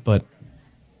 But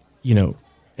you know,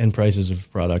 and prices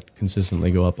of product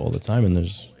consistently go up all the time, and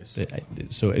there's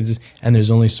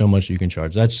only so much you can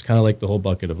charge. That's just kind of like the whole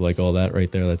bucket of like all that right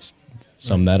there. Let's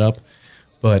sum that up.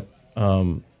 But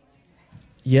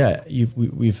yeah,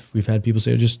 we've had people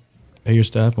say, just pay your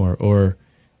staff more,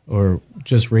 or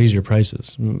just raise your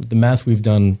prices. The math we've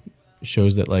done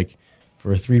shows that like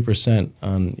for a 3%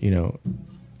 on, you know,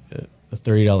 a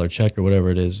 $30 check or whatever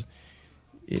it is,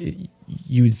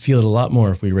 you would feel it a lot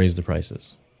more if we raised the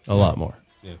prices a lot more.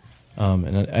 Yeah.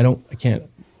 And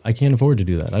I can't afford to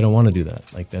do that. I don't want to do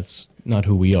that. Like, that's not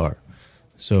who we are.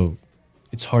 So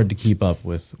it's hard to keep up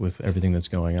with everything that's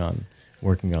going on,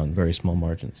 working on very small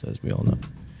margins, as we all know.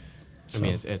 I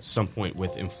mean, at some point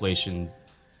with inflation,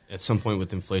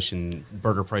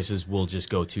 burger prices will just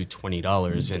go to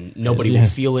 $20, and nobody will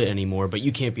feel it anymore. But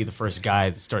you can't be the first guy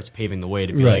that starts paving the way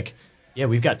to be like, yeah,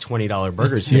 we've got $20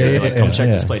 burgers here. Come check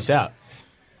this place out.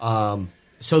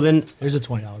 So then there's a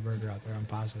 $20 burger out there. I'm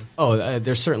positive. Oh,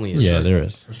 there certainly is. Yeah, there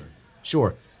is. For sure.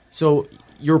 Sure. So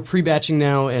you're pre-batching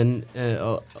now, and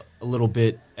a little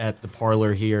bit at the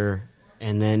parlor here,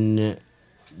 and then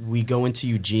we go into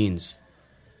Eugene's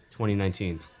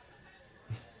 2019.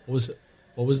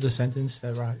 What was the sentence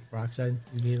that Rock said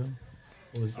you gave him?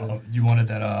 What was you wanted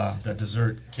that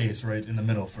dessert case right in the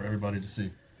middle for everybody to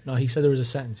see. No, he said there was a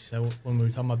sentence. He said when we were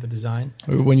talking about the design.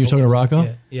 When you're talking to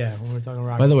Rocco? Yeah, when we were talking to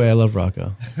Rocco. By the way, I love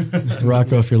Rocco.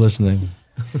 Rocco, if you're listening.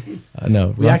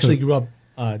 No, we actually grew up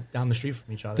down the street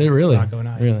from each other. Did it really? Rocco and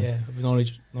I. Really? Yeah, we've known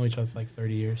each other for like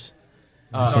 30 years.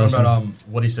 Talking about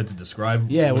what he said to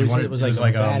describe. Yeah, what he said was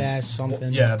like a badass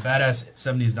something. Yeah, a badass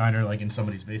 70s diner, like in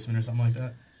somebody's basement or something like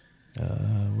that.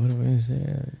 What do I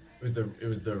say? It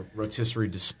was the rotisserie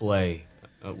display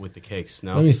with the cakes.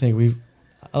 No, let me think.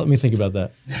 Let me think about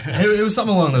that. It was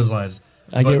something along those lines.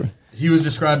 He was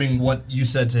describing what you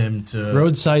said to him to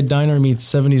roadside diner meets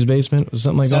 70s basement, or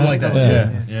something like that. Something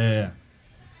like that. Yeah.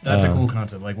 That's a cool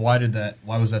concept. Like, why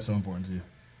was that so important to you?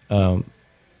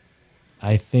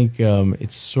 I think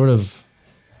it's sort of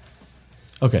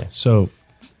okay. So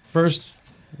first,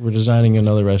 we're designing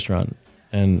another restaurant,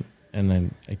 and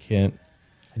then I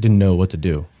didn't know what to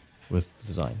do with the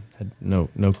design. Had no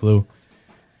clue.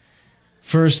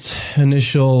 First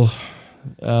initial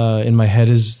in my head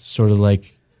is sort of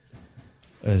like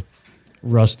a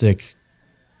rustic.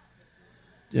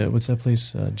 What's that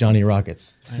place? Johnny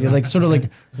Rockets. Yeah, like sort of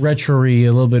like retro-y,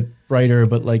 a little bit brighter,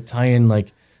 but like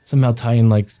somehow tie in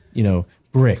like, you know,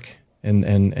 brick and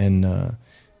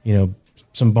you know,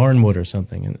 some barnwood or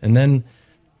something. And then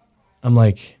I'm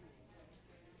like,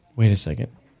 wait a second,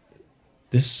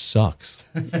 this sucks.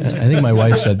 I think my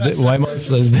wife said, my wife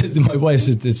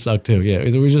said this sucked too. Yeah,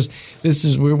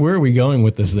 where are we going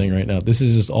with this thing right now? This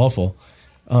is just awful.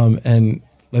 And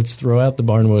let's throw out the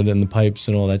barnwood and the pipes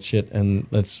and all that shit, and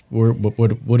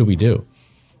what do we do?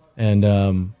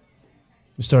 And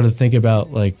we started to think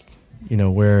about, like, you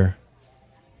know, where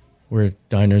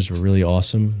diners were really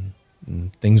awesome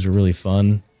and things were really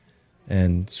fun,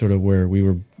 and sort of where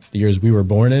the years we were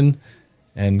born in,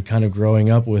 and kind of growing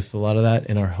up with a lot of that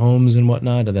in our homes and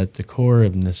whatnot, of that decor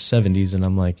in the 70s. And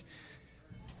I'm like,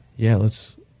 yeah,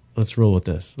 let's roll with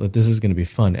this. This is going to be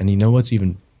fun. And you know what's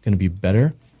even going to be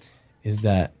better is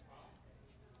that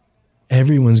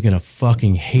everyone's going to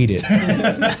fucking hate it.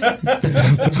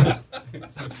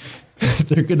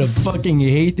 they're gonna fucking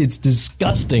hate. It's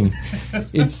disgusting.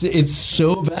 It's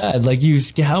so bad. Like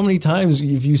how many times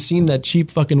have you seen that cheap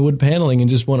fucking wood paneling and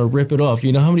just want to rip it off?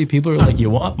 You know how many people are like, you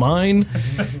want mine?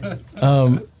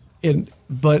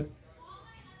 But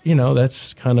you know,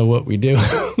 that's kind of what we do.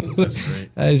 That's great.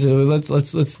 I said,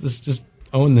 let's just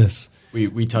own this.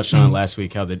 We touched on it last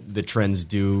week how the trends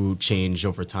do change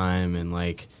over time, and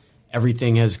like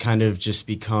everything has kind of just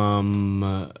become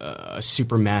a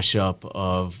super mashup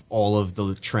of all of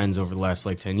the trends over the last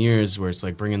like 10 years, where it's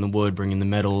like bring in the wood, bring in the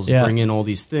metals, bring in all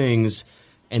these things.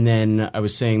 And then I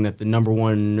was saying that the number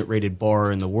 1 rated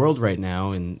bar in the world right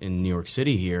now in New York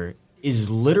City here is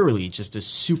literally just a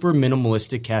super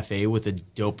minimalistic cafe with a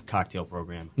dope cocktail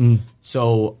program.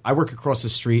 So I work across the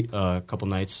street a couple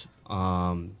nights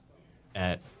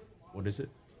at, what is it?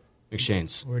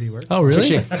 McShane's. Where do you work? Oh, really?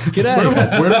 Get out of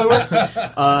here. Where do I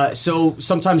work? So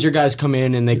sometimes your guys come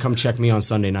in and they come check me on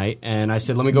Sunday night, and I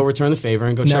said, let me go return the favor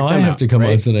and go check them out. Now I have to come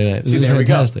on Sunday night. This is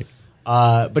fantastic.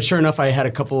 But sure enough, I had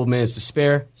a couple of minutes to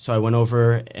spare, so I went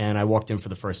over and I walked in for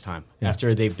the first time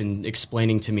after they've been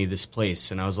explaining to me this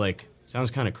place, and I was like,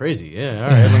 sounds kind of crazy. Yeah, all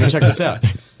right, let me check this out.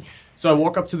 So I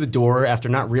walk up to the door after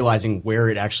not realizing where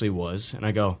it actually was, and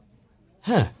I go,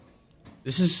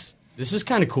 this is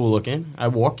kind of cool looking. I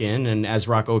walk in, and as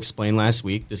Rocco explained last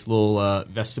week, this little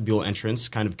vestibule entrance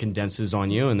kind of condenses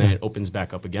on you, and then it opens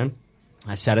back up again.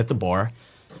 I sat at the bar,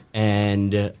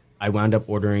 and I wound up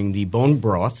ordering the bone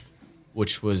broth,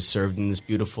 which was served in this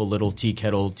beautiful little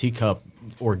teacup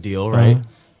ordeal, right?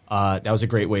 That was a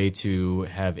great way to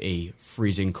have a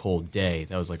freezing cold day.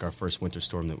 That was like our first winter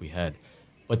storm that we had.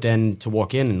 But then to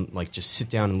walk in and like just sit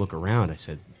down and look around, I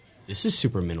said, this is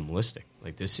super minimalistic.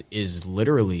 Like this is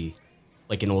literally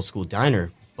like an old school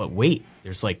diner. But wait,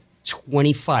 there's like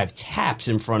 25 taps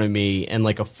in front of me and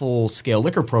like a full scale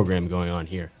liquor program going on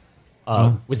here.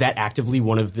 Was that actively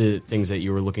one of the things that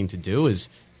you were looking to do, is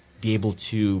be able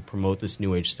to promote this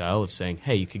new age style of saying,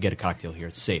 hey, you could get a cocktail here.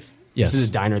 It's safe. Yes. This is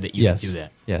a diner that you can do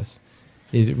that. Yes.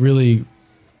 It really,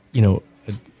 you know,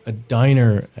 a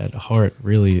diner at heart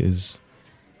really is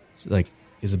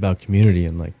about community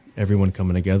and like everyone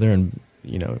coming together, and,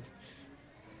 you know,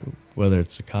 whether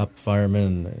it's a cop,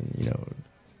 fireman, and, you know,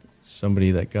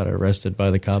 somebody that got arrested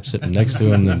by the cop sitting next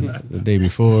to him the day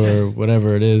before,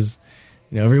 whatever it is.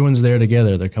 You know, everyone's there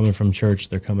together. They're coming from church.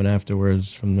 They're coming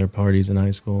afterwards from their parties in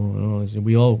high school. And all this.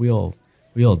 We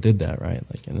all did that, right?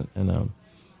 Like,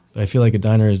 but I feel like a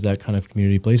diner is that kind of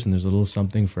community place, and there's a little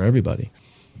something for everybody.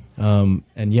 And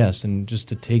yes, and just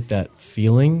to take that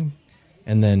feeling,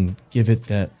 and then give it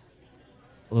that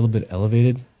a little bit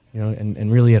elevated, you know.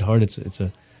 And really, at heart, it's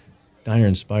a diner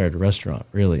inspired restaurant,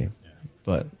 really. Yeah.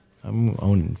 But I'm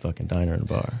owning fucking diner and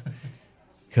bar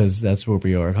because that's where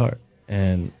we are at heart.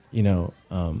 And you know,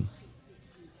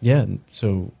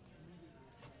 so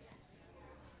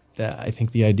that I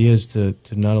think the idea is to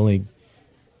not only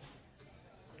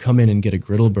come in and get a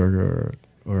griddle burger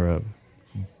or a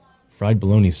fried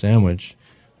bologna sandwich,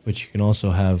 but you can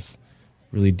also have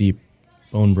really deep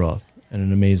bone broth and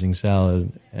an amazing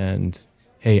salad, and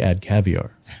hey, add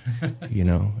caviar, you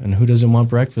know, and who doesn't want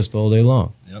breakfast all day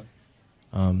long?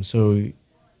 Yep. So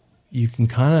you can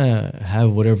kind of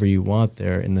have whatever you want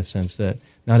there, in the sense that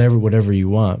not whatever you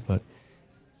want, but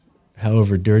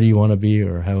however dirty you want to be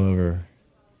or however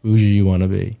bougie you want to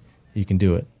be, you can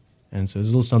do it. And so there's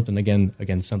a little something,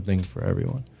 again, something for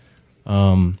everyone.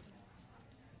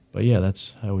 But yeah,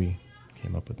 that's how we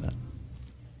came up with that.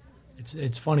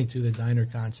 It's funny too, the diner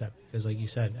concept, because like you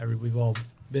said, we've all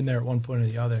been there at one point or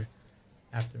the other.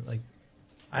 After, like,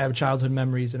 I have childhood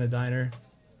memories in a diner,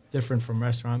 different from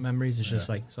restaurant memories. It's just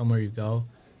like somewhere you go,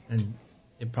 and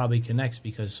it probably connects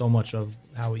because so much of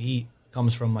how we eat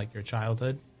comes from like your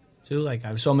childhood too. Like I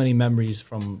have so many memories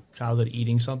from childhood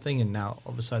eating something, and now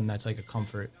all of a sudden that's like a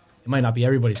comfort. It might not be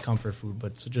everybody's comfort food,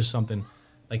 but it's just something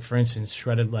like, for instance,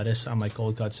 shredded lettuce on my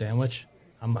cold cut sandwich.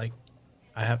 I'm like,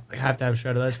 I have to have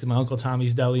shredded lettuce because my Uncle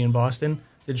Tommy's Deli in Boston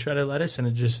did shredded lettuce, and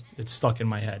it's stuck in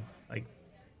my head. Like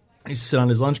I used to sit on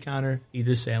his lunch counter, eat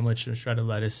this sandwich and shredded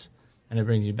lettuce, and it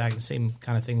brings you back. The same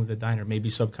kind of thing with the diner. Maybe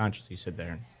subconsciously you sit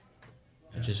there and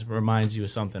it just reminds you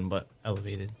of something, but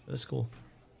elevated. That's cool.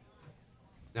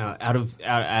 Now, out of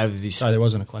these, sorry, there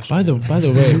wasn't a question. By the way,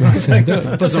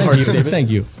 that's a hard statement. Thank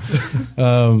you.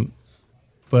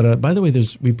 But by the way,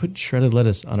 we put shredded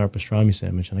lettuce on our pastrami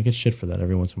sandwich, and I get shit for that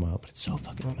every once in a while. But it's so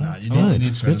fucking good. It's good.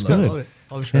 It's good.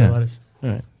 I love shredded lettuce. All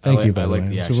right, thank you. By the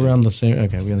way, so we're on the same.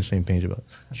 Okay, we're on the same page about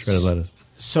shredded lettuce.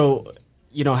 So,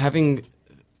 you know, having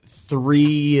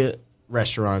 3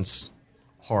 restaurants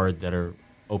hard that are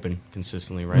open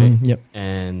consistently, right? Yep.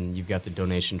 And you've got the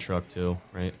donation truck too,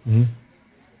 right? Mm-hmm.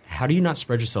 How do you not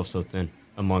spread yourself so thin?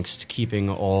 amongst keeping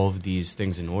all of these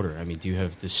things in order? I mean, do you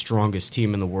have the strongest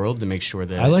team in the world to make sure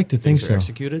that I like to think so.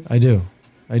 Executed? I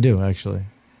do actually.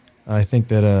 I think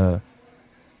that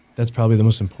that's probably the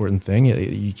most important thing.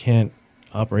 You can't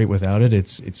operate without it.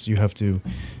 It's you have to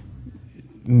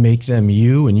make them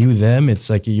you and you them. It's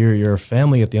like you're a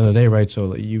family at the end of the day, right?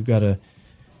 So you've got to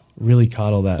really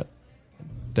coddle that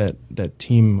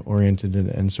team oriented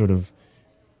and sort of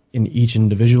in each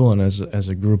individual and as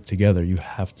a group together. You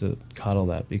have to coddle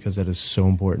that because that is so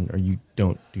important, or you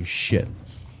don't do shit.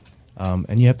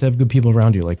 And you have to have good people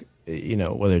around you, like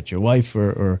whether it's your wife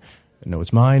or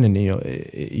it's mine,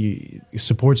 and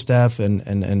support staff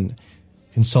and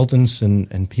consultants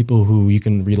and people who you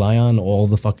can rely on all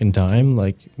the fucking time,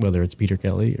 like whether it's Peter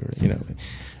Kelly or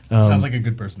sounds like a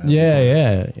good personality.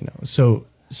 Yeah. So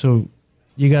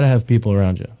you got to have people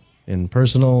around you in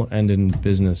personal and in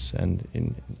business and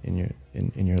in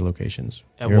your locations,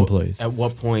 your employees. At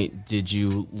what point did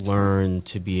you learn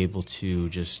to be able to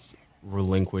just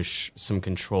relinquish some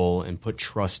control and put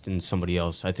trust in somebody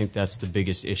else? I think that's the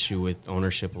biggest issue with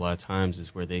ownership a lot of times,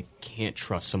 is where they can't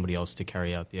trust somebody else to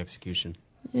carry out the execution.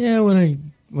 Yeah, when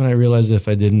I realized that if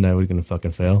I didn't, I was going to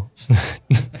fucking fail.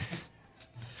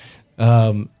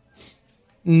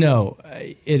 No,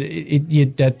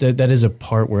 that is a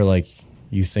part where like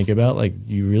you think about, like,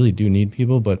 you really do need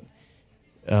people, but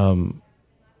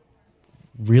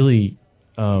really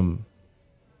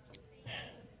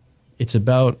it's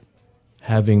about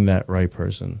having that right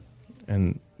person,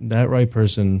 and that right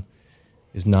person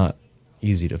is not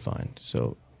easy to find.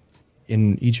 So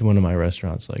in each one of my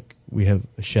restaurants, like, we have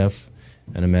a chef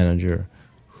and a manager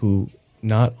who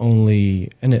not only,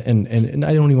 and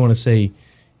I don't even want to say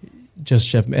just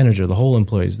chef manager, the whole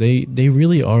employees, they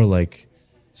really are like,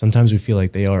 sometimes we feel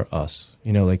like they are us,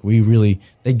 like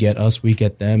they get us, we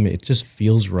get them. It just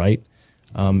feels right.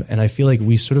 And I feel like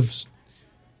we sort of,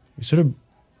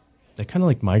 that kind of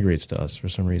like migrates to us for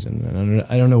some reason. And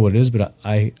I don't know what it is, but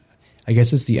I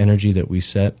guess it's the energy that we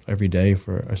set every day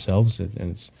for ourselves.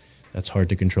 And that's hard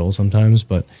to control sometimes,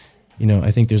 but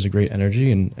I think there's a great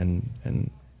energy and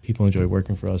people enjoy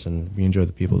working for us, and we enjoy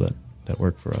the people that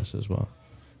work for us as well.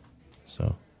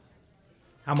 So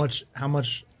how much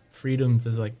freedom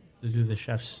do the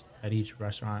chefs at each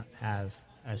restaurant have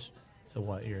as to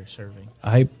what you're serving?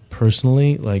 I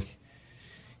personally, like,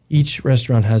 each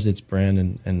restaurant has its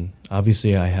brand, and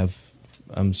obviously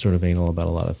I'm sort of anal about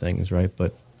a lot of things, right?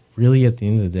 But really at the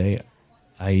end of the day,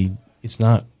 it's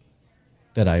not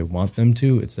that I want them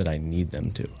to, it's that I need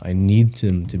them to. I need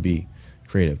them to be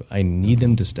creative. I need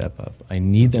them to step up. I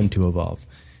need them to evolve.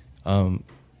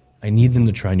 I need them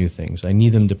to try new things. I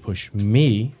need them to push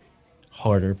me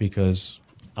harder because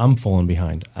I'm falling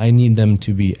behind. I need them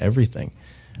to be everything.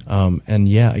 And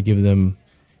yeah, I give them,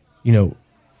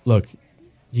 look,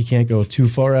 you can't go too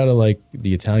far out of like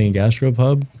the Italian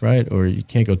gastropub, right? Or you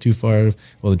can't go too far out of,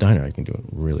 well, the diner, I can do it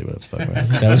really what the fuck, right?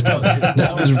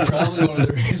 That was probably one of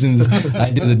the reasons I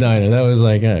did the diner. That was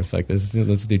like, all right, fuck this,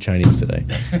 let's do Chinese today.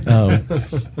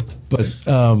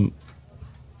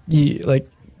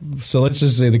 So let's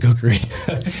just say the cookery,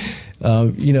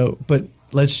 but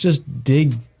let's just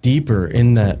dig deeper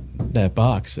in that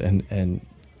box and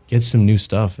get some new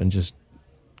stuff and just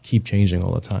keep changing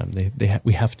all the time.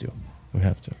 We have to.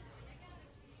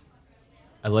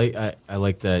 I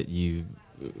like that you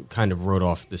kind of wrote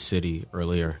off the city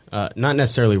earlier. Not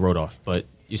necessarily wrote off, but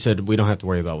you said we don't have to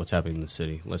worry about what's happening in the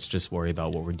city. Let's just worry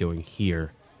about what we're doing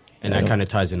here. And that kind of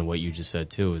ties into what you just said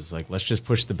too, is like, let's just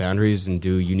push the boundaries and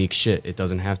do unique shit. It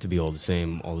doesn't have to be all the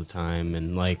same all the time.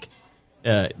 And like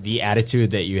the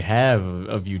attitude that you have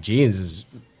of Eugene's is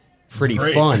pretty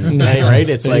fun, right?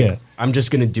 It's like, I'm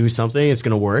just going to do something, it's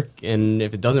going to work, and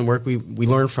if it doesn't work, we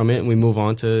learn from it and we move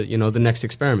on to, the next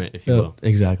experiment, if you will.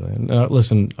 Exactly.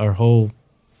 Listen, our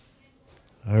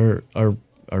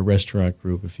restaurant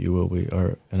group, if you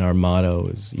will, and our motto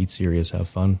is eat serious, have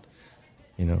fun.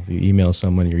 If you email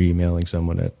someone, you're emailing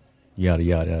someone at yada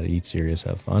yada yada, eat serious,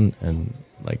 have fun, and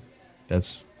like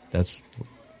that's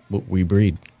what we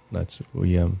breed. That's what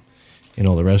we in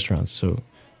all the restaurants. So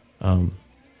do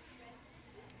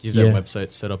you have that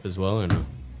website set up as well, or no?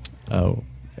 Oh,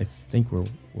 I think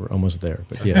we're almost there,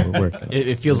 but yeah, we're working.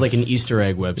 It feels like an Easter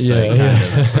egg website,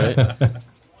 kind of,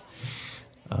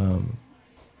 right?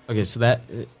 Okay, so that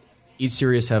eat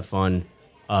serious, have fun.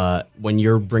 When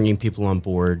you're bringing people on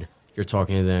board, you're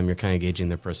talking to them, you're kind of gauging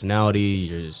their personality,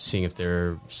 you're seeing if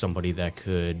they're somebody that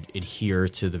could adhere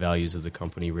to the values of the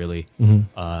company, really.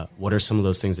 Mm-hmm. What are some of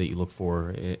those things that you look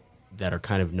for that are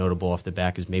kind of notable off the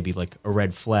back, is maybe like a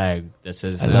red flag that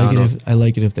says, I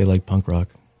like it if they like punk rock.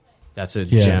 That's a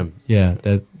gem. Yeah,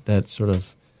 that sort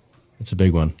of, It's a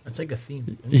big one. That's like a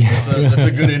theme. That's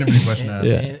a good interview question to ask.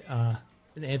 Yeah.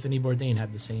 Anthony Bourdain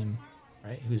had the same,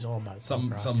 right? He was all about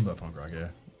something about punk rock, yeah.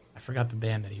 I forgot the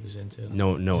band that he was into.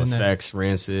 No Effects,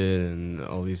 Rancid, and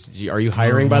all these. Are you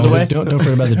hiring, by the way? Don't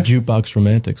forget about the Jukebox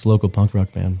Romantics, local punk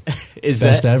rock band. Is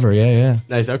Best that ever? Yeah.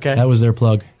 nice? Okay, that was their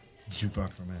plug.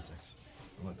 Jukebox Romantics.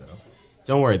 I'll look that up.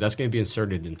 Don't worry, that's going to be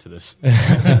inserted into this.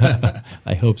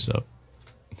 I hope so.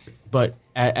 But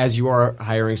as you are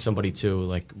hiring somebody too,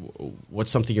 like, what's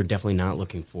something you're definitely not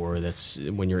looking for? That's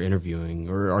when you're interviewing,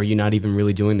 or are you not even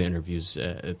really doing the interviews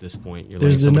at this point? You're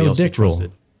There's the no dick rule.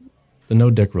 The no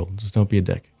dick rule. Just don't be a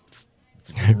dick.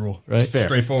 It's a good rule, right? Fair.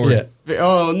 Straightforward. Yeah.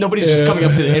 Oh, nobody's just coming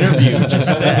up to the interview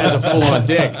just as a full on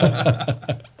dick.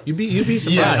 You'd be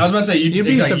surprised. Yeah, I was about to say you'd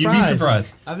be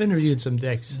surprised. I've interviewed some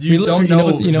dicks. You don't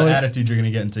know the attitude you're going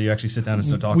to get until you actually sit down and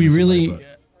start talking.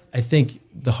 I think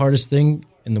the hardest thing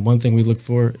and the one thing we look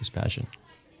for is passion.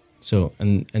 So,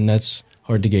 and that's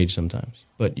hard to gauge sometimes,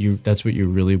 but that's what you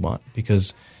really want,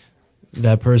 because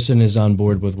that person is on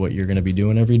board with what you're going to be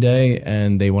doing every day,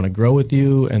 and they want to grow with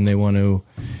you, and they want to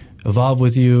evolve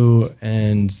with you,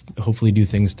 and hopefully do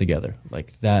things together.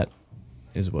 Like, that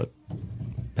is what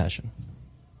passion.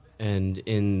 And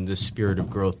in the spirit of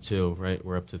growth too, right?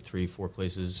 We're up to 3-4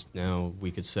 places now, we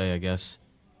could say, I guess.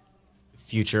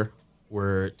 Future.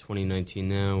 We're 2019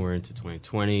 now. We're into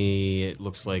 2020. It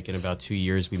looks like in about 2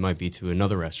 years we might be to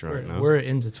another restaurant. We're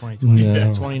into 2020. No.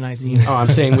 2019. Oh, I'm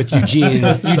saying with Eugene's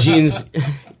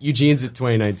at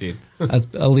 2019.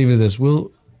 I'll leave it at this.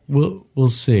 We'll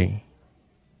see,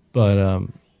 but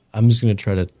I'm just gonna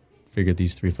try to figure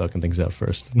these 3 fucking things out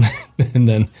first, and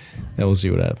then we'll see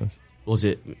what happens. Well,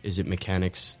 is it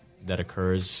mechanics that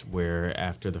occurs where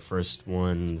after the first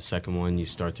one, the second one, you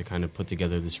start to kind of put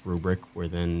together this rubric where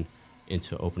then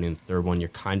into opening the third one, you're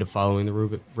kind of following the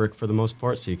rubric for the most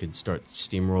part, so you could start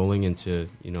steamrolling into,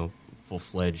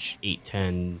 full-fledged 8,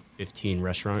 10, 15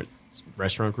 restaurant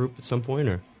group at some point,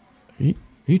 or? Are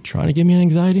you trying to give me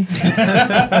anxiety?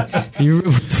 That's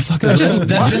just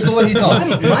the way he talks.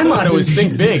 My motto is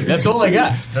think big. That's all I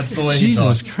got. That's the way he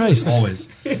talks. Jesus Christ. Always.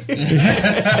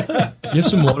 You have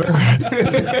some water?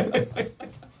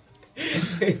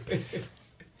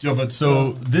 Yo, but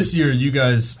so this year you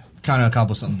guys kind of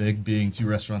accomplished something big, being 2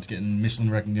 restaurants getting Michelin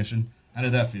recognition. How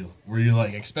did that feel? Were you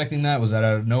expecting that? Was that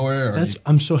out of nowhere?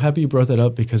 I'm so happy you brought that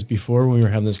up, because before when we were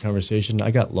having this conversation,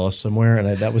 I got lost somewhere,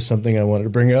 and that was something I wanted to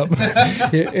bring up.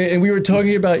 And you were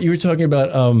talking about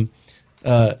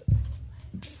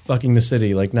fucking the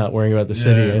city, like not worrying about the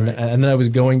city, right. and then it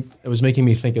was making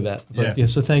me think of that. But yeah,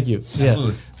 so thank you.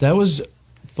 Absolutely. Yeah, that was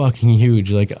fucking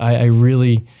huge. Like I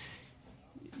really,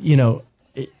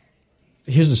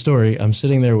 here's the story. I'm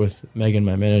sitting there with Megan,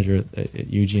 my manager at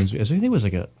Eugene's. I think it was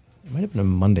it might have been a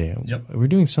Monday. Yep. We were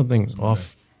doing something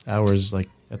off hours, like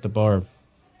at the bar,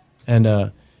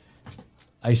 and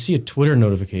I see a Twitter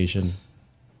notification,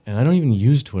 and I don't even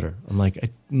use Twitter. I'm like,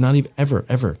 not even ever,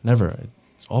 never.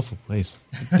 It's an awful place.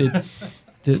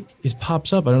 It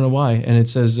pops up. I don't know why, and it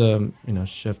says,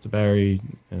 Chef DeBarry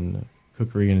and the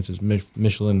cookery, and it says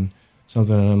Michelin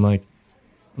something, and I'm like,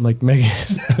 Megan,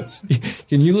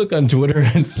 can you look on Twitter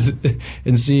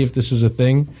and see if this is a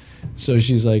thing? So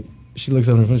she looks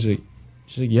up on her phone. She's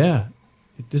like, yeah,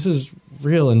 this is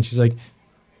real. And she's like,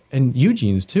 and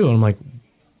Eugene's too. And I'm like,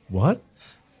 what?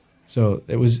 So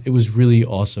it was really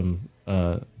awesome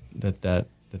that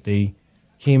they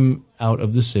came out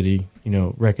of the city,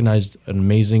 recognized an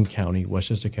amazing county,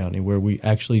 Westchester County, where we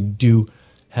actually do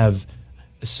have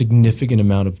a significant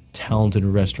amount of talented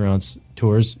restaurants,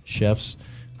 tours, chefs,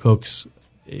 cooks,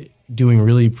 doing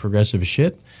really progressive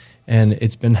shit. And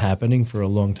it's been happening for a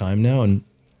long time now, and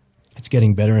it's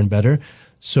getting better and better.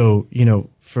 So,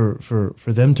 for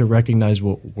them to recognize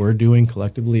what we're doing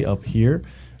collectively up here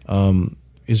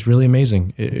is really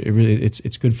amazing.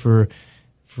 It's good for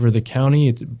the county.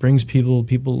 It brings people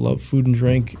love food and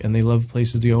drink, and they love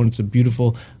places to go. And it's a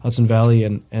beautiful Hudson Valley,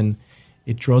 and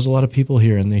it draws a lot of people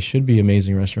here, and they should be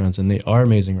amazing restaurants, and they are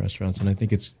amazing restaurants. And I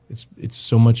think it's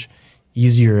so much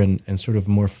easier and sort of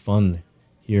more fun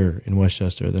here in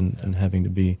Westchester than having to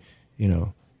be,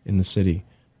 in the city.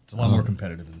 It's a lot more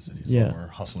competitive in the city. It's a lot more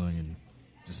hustling and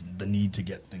just the need to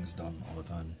get things done all the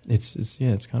time. It's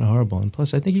kind of horrible. And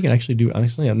plus, I think you can actually do,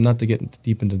 honestly, I'm not to get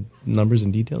deep into numbers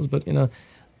and details, but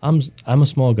I'm a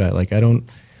small guy. Like I'm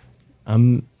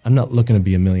not looking to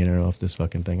be a millionaire off this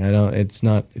fucking thing. It's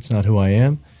not who I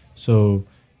am. So,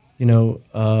 I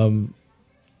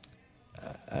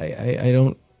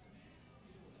don't.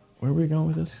 Where are we going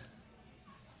with this?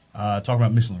 Talk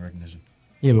about Michelin recognition.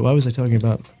 Yeah, but why was I talking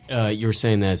about? You were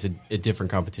saying that it's a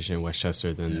different competition in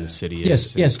Westchester than the city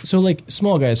is. Yes. So like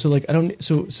small guys. So like I don't.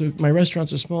 So my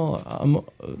restaurants are small. I'm a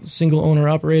single owner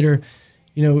operator.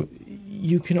 You know,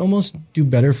 you can almost do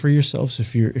better for yourselves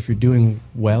if you're doing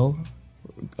well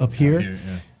up here,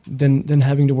 than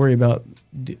having to worry about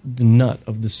the nut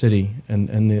of the city and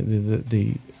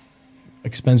the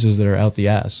expenses that are out the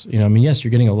ass. You know, I mean, yes, you're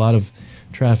getting a lot of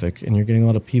traffic and you're getting a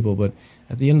lot of people, but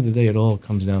at the end of the day, it all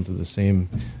comes down to the same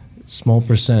small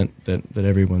percent that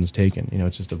everyone's taken. You know,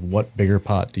 it's just what bigger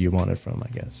pot do you want it from, I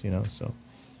guess, you know? So,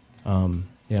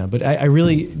 yeah, but I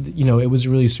really, you know, it was a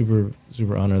really super,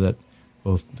 super honor that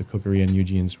both the Cookery and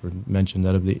Eugene's were mentioned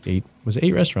out of the 8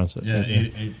 restaurants.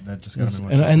 Eight that just got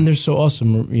them. And they're so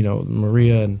awesome, you know,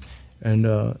 Maria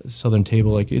and Southern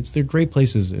Table, like they're great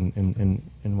places in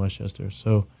Westchester.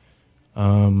 So,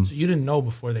 so you didn't know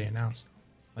before they announced,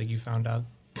 like you found out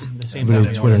the same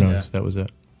time. Twitter knows. Yeah. That was it.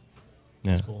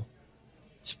 Yeah, that's cool.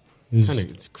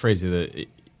 It's crazy that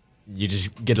you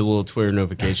just get a little Twitter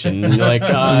notification. And you're like,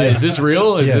 is this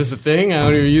real? Is this a thing? I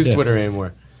don't even use Twitter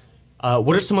anymore.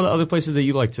 What are some of the other places that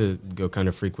you like to go kind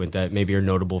of frequent that maybe are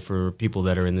notable for people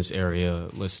that are in this area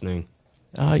listening?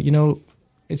 You know,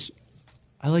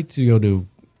 I like to go to,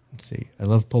 I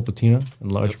love Pulpatina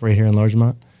right here in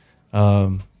Larchmont.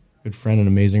 Good friend, an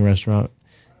amazing restaurant.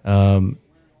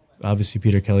 Obviously,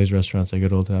 Peter Kelly's restaurants I go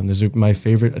to all the time. My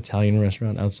favorite Italian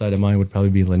restaurant outside of mine would probably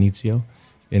be L'Inizio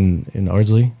in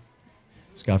Ardsley.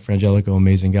 Scott Frangelico,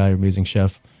 amazing guy, amazing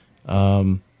chef.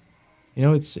 You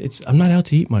know, it's. I'm not out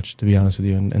to eat much, to be honest with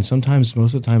you, and sometimes,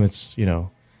 most of the time, it's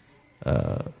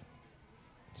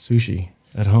sushi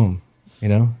at home. You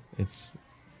know, I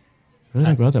really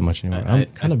don't go out that much anymore. I'm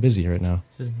kind of busy right now.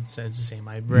 It's the same.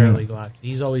 I rarely go out.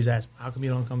 He's always asked, "How come you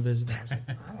don't come visit me?" I was like,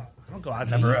 I don't go out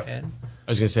to eat, man.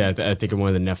 I was gonna say, I think in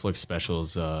one of the Netflix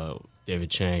specials, David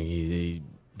Chang, he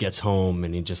gets home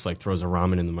and he just like throws a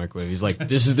ramen in the microwave. He's like,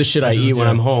 "This is the shit I eat when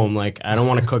I'm home. Like, I don't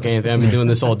want to cook anything. I've been doing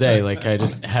this all day. Like, I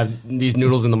just have these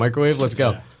noodles in the microwave. Let's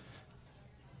go."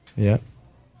 Yeah.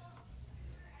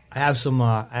 I have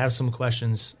some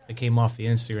questions that came off the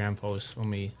Instagram post when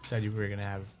we said we were gonna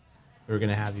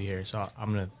have you here. So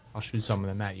I'll shoot some of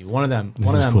them at you. One of them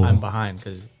cool. I'm behind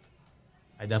because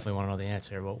I definitely want to know the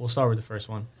answer. But we'll start with the first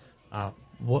one.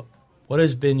 What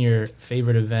has been your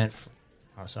favorite event?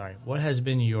 What has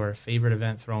been your favorite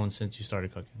event thrown since you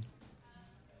started cooking?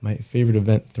 My favorite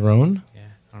event thrown? Yeah,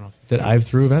 I don't know if that I've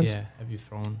threw events. Yeah, have you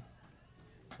thrown?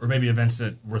 Or maybe events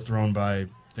that were thrown by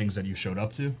things that you showed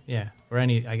up to. Yeah, or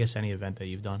any event that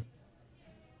you've done.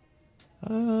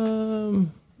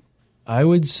 I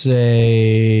would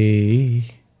say,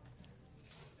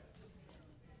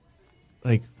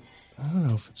 like, I don't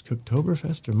know if it's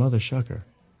Cooktoberfest or Mother Shucker.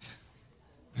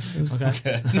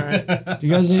 Okay. All right. Do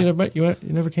you guys need a you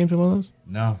never came to one of those?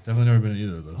 No, definitely never been to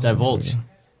either of those. Divulge.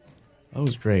 That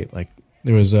was great. Like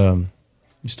there was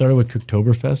we started with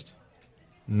Cooktoberfest,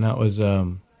 and that was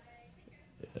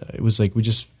it was like we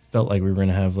just felt like we were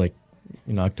gonna have like,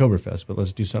 you know, Oktoberfest, but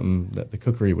let's do something that the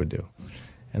cookery would do.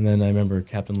 And then I remember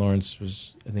Captain Lawrence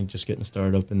was, I think, just getting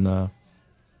started up in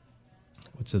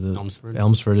Elmsford.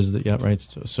 Elmsford is the, yeah, right.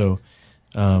 So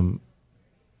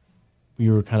we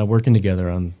were kind of working together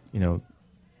on, you know,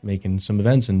 making some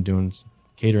events and doing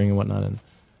catering and whatnot. And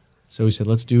so we said,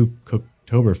 let's do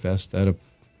Cooktoberfest at a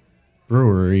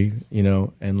brewery, you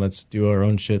know, and let's do our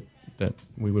own shit that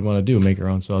we would want to do, make our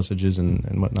own sausages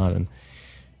and whatnot. And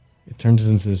it turned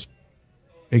into this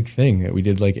big thing that we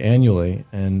did like annually,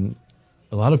 and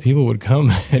a lot of people would come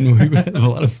and we would have a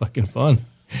lot of fucking fun.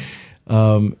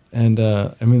 I mean,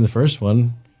 the first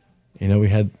one, you know,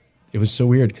 it was so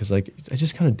weird because like I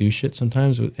just kind of do shit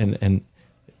sometimes, and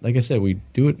like I said, we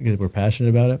do it because we're passionate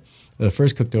about it. The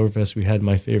first Cooktoberfest, we had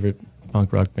my favorite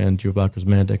punk rock band, Jewelbachers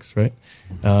Mantics, right?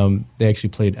 They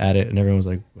actually played at it, and everyone was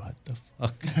like, "What the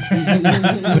fuck?"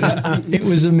 It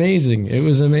was amazing. It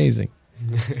was amazing.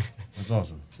 That's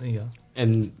awesome. There you go.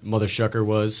 And Mother Shucker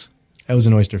was? That was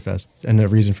an Oyster Fest, and a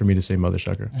reason for me to say Mother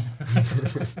Shucker.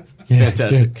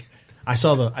 Fantastic. I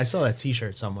saw that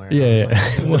T-shirt somewhere. Yeah, like,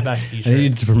 this is the best T-shirt. I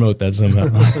needed to promote that somehow.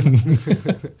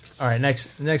 All right,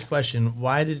 next question.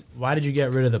 Why did you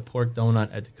get rid of the pork donut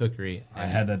at the cookery? I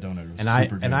had that donut. It was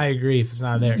super good. And I agree if it's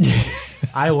not there.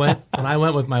 I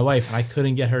went with my wife and I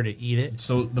couldn't get her to eat it.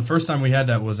 So the first time we had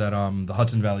that was at the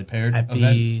Hudson Valley Paired at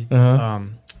event.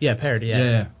 The Paired.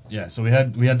 Yeah. So we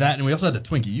had that, and we also had the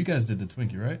Twinkie. You guys did the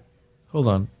Twinkie, right? Hold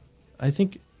on. I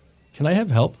think. Can I have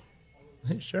help?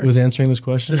 Sure. With answering this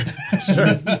question?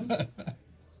 Sure.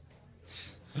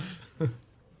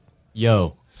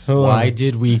 Yo, why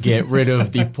did we get rid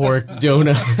of the pork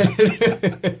donut?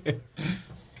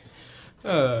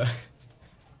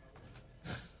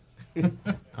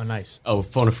 Oh, nice. Oh,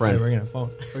 phone a friend. Yeah, we're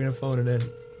gonna phone it in.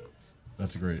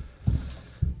 That's great.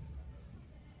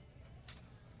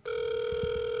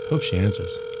 Hope she answers.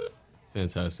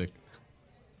 Fantastic.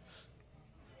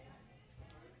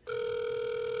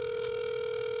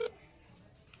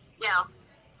 Yeah.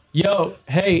 Yo,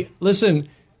 hey, listen,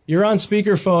 you're on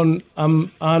speakerphone.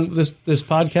 I'm on this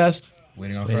podcast.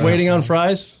 Waiting on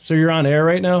fries. So you're on air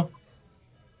right now?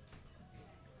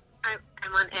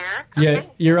 I'm on air? Yeah, Okay.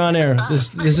 you're on air.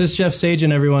 This is Chef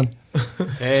Sajan, everyone.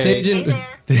 Hey. Sajan,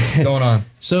 What's going on?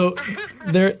 so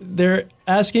they're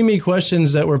asking me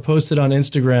questions that were posted on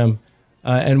Instagram,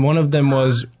 and one of them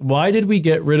was, why did we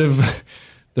get rid of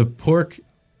the pork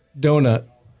donut?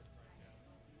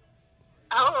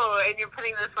 Oh, and you're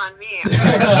putting this on me.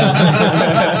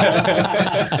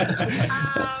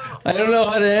 I don't know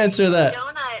how to answer that.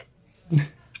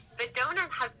 The donut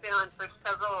has been on for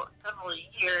several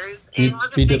years. Be- And we're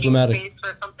just be making diplomatic. space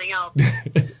for something else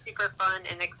super fun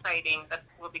and exciting that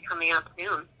will be coming out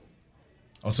soon.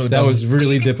 Oh, so That was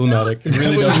really diplomatic. really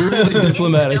That was does. really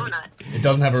diplomatic. Donut. It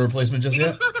doesn't have a replacement just You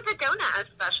can yet? still get the donut as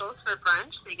specials for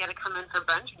brunch, so you got to come in for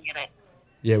brunch and get it.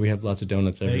 Yeah, we have lots of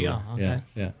donuts There you everywhere. go, okay. Yeah,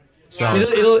 yeah. So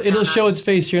It'll show its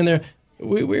face here and there.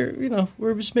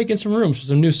 We're just making some room for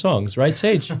some new songs, right,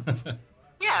 Sage?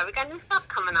 Yeah, we got new stuff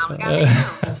coming out. We got to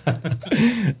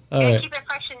do. All right, Keep it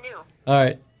fresh and new. all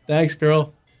right. Thanks,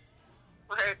 girl.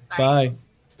 Word. Bye.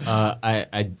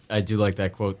 I do like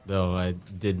that quote though. I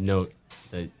did note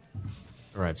that,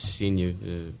 or I've seen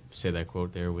you say that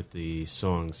quote there with the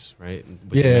songs, right? With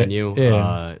the Yeah, menu.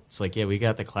 yeah. It's like, yeah, we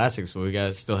got the classics, but we got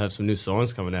to still have some new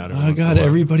songs coming out. Oh God,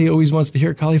 everybody always wants to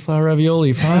hear cauliflower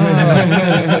ravioli. Fine.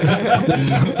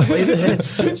 Play the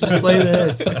hits. Just play the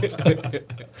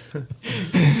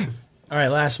hits. All right,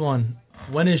 last one.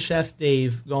 When is Chef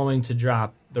Dave going to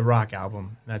drop the Rock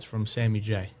album? That's from Sammy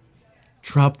J.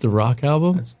 Drop the Rock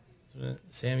album.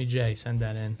 Sammy J, send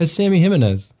that in. That's Sammy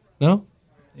Jimenez. No.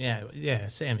 Yeah,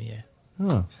 Sammy, yeah.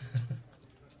 Oh.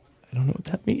 I don't know what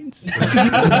that means.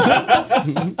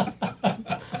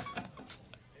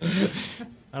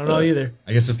 I don't know either.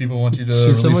 I guess if people want you to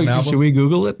Should, release an album. should we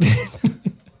Google it? Do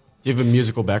you have a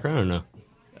musical background or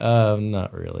no?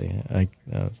 Not really.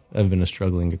 I've been a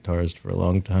struggling guitarist for a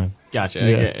long time. Gotcha.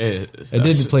 Yeah. I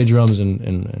did play drums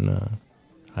in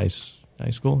high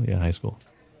school. Yeah, high school.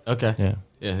 Okay. Yeah.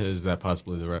 Yeah. Is that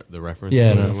possibly the reference? Yeah,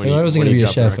 When no, if you- I wasn't when going to you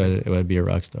be a drop chef, the record? I'd be a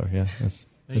rock star. Yeah, that's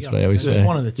There you what go. I always Just say.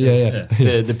 one of the two. Yeah,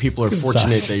 yeah. the people are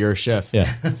fortunate that you're a chef. Yeah.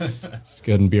 Just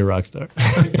go ahead and be a rock star.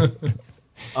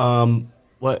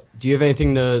 What do you have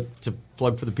anything to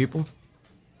plug for the people?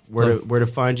 Where to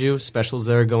find you? Specials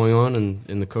that are going on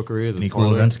in the cookery. Any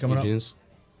cool events coming up? Eugene's?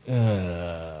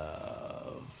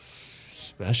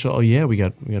 Special. Oh yeah, we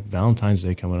got Valentine's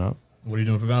Day coming up. What are you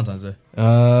doing for Valentine's Day?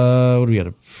 What do we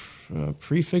got? A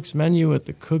prefix menu at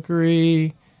the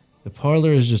cookery. The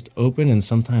parlor is just open, and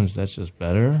sometimes that's just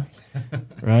better,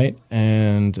 right?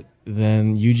 And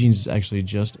then Eugene's is actually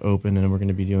just open, and we're going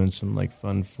to be doing some like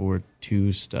fun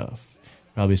 4-2 stuff,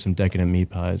 probably some decadent meat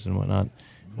pies and whatnot.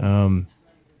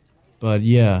 But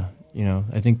yeah,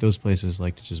 I think those places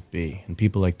like to just be, and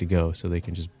people like to go so they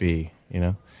can just be,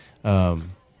 But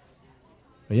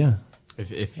yeah,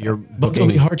 If you're but there'll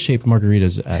be heart-shaped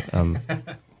margaritas at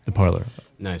the parlor.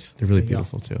 nice. They're really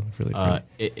beautiful too. Really pretty.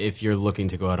 If you're looking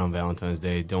to go out on Valentine's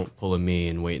Day, don't pull a me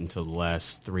and wait until the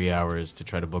last 3 hours to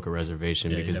try to book a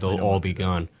reservation Yeah, you because definitely they'll don't all want be to.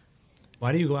 gone.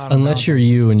 Why do you go out? Unless you're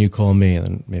you and you call me,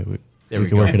 then maybe we There we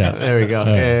can go. work it out. There we go. All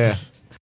right. Yeah.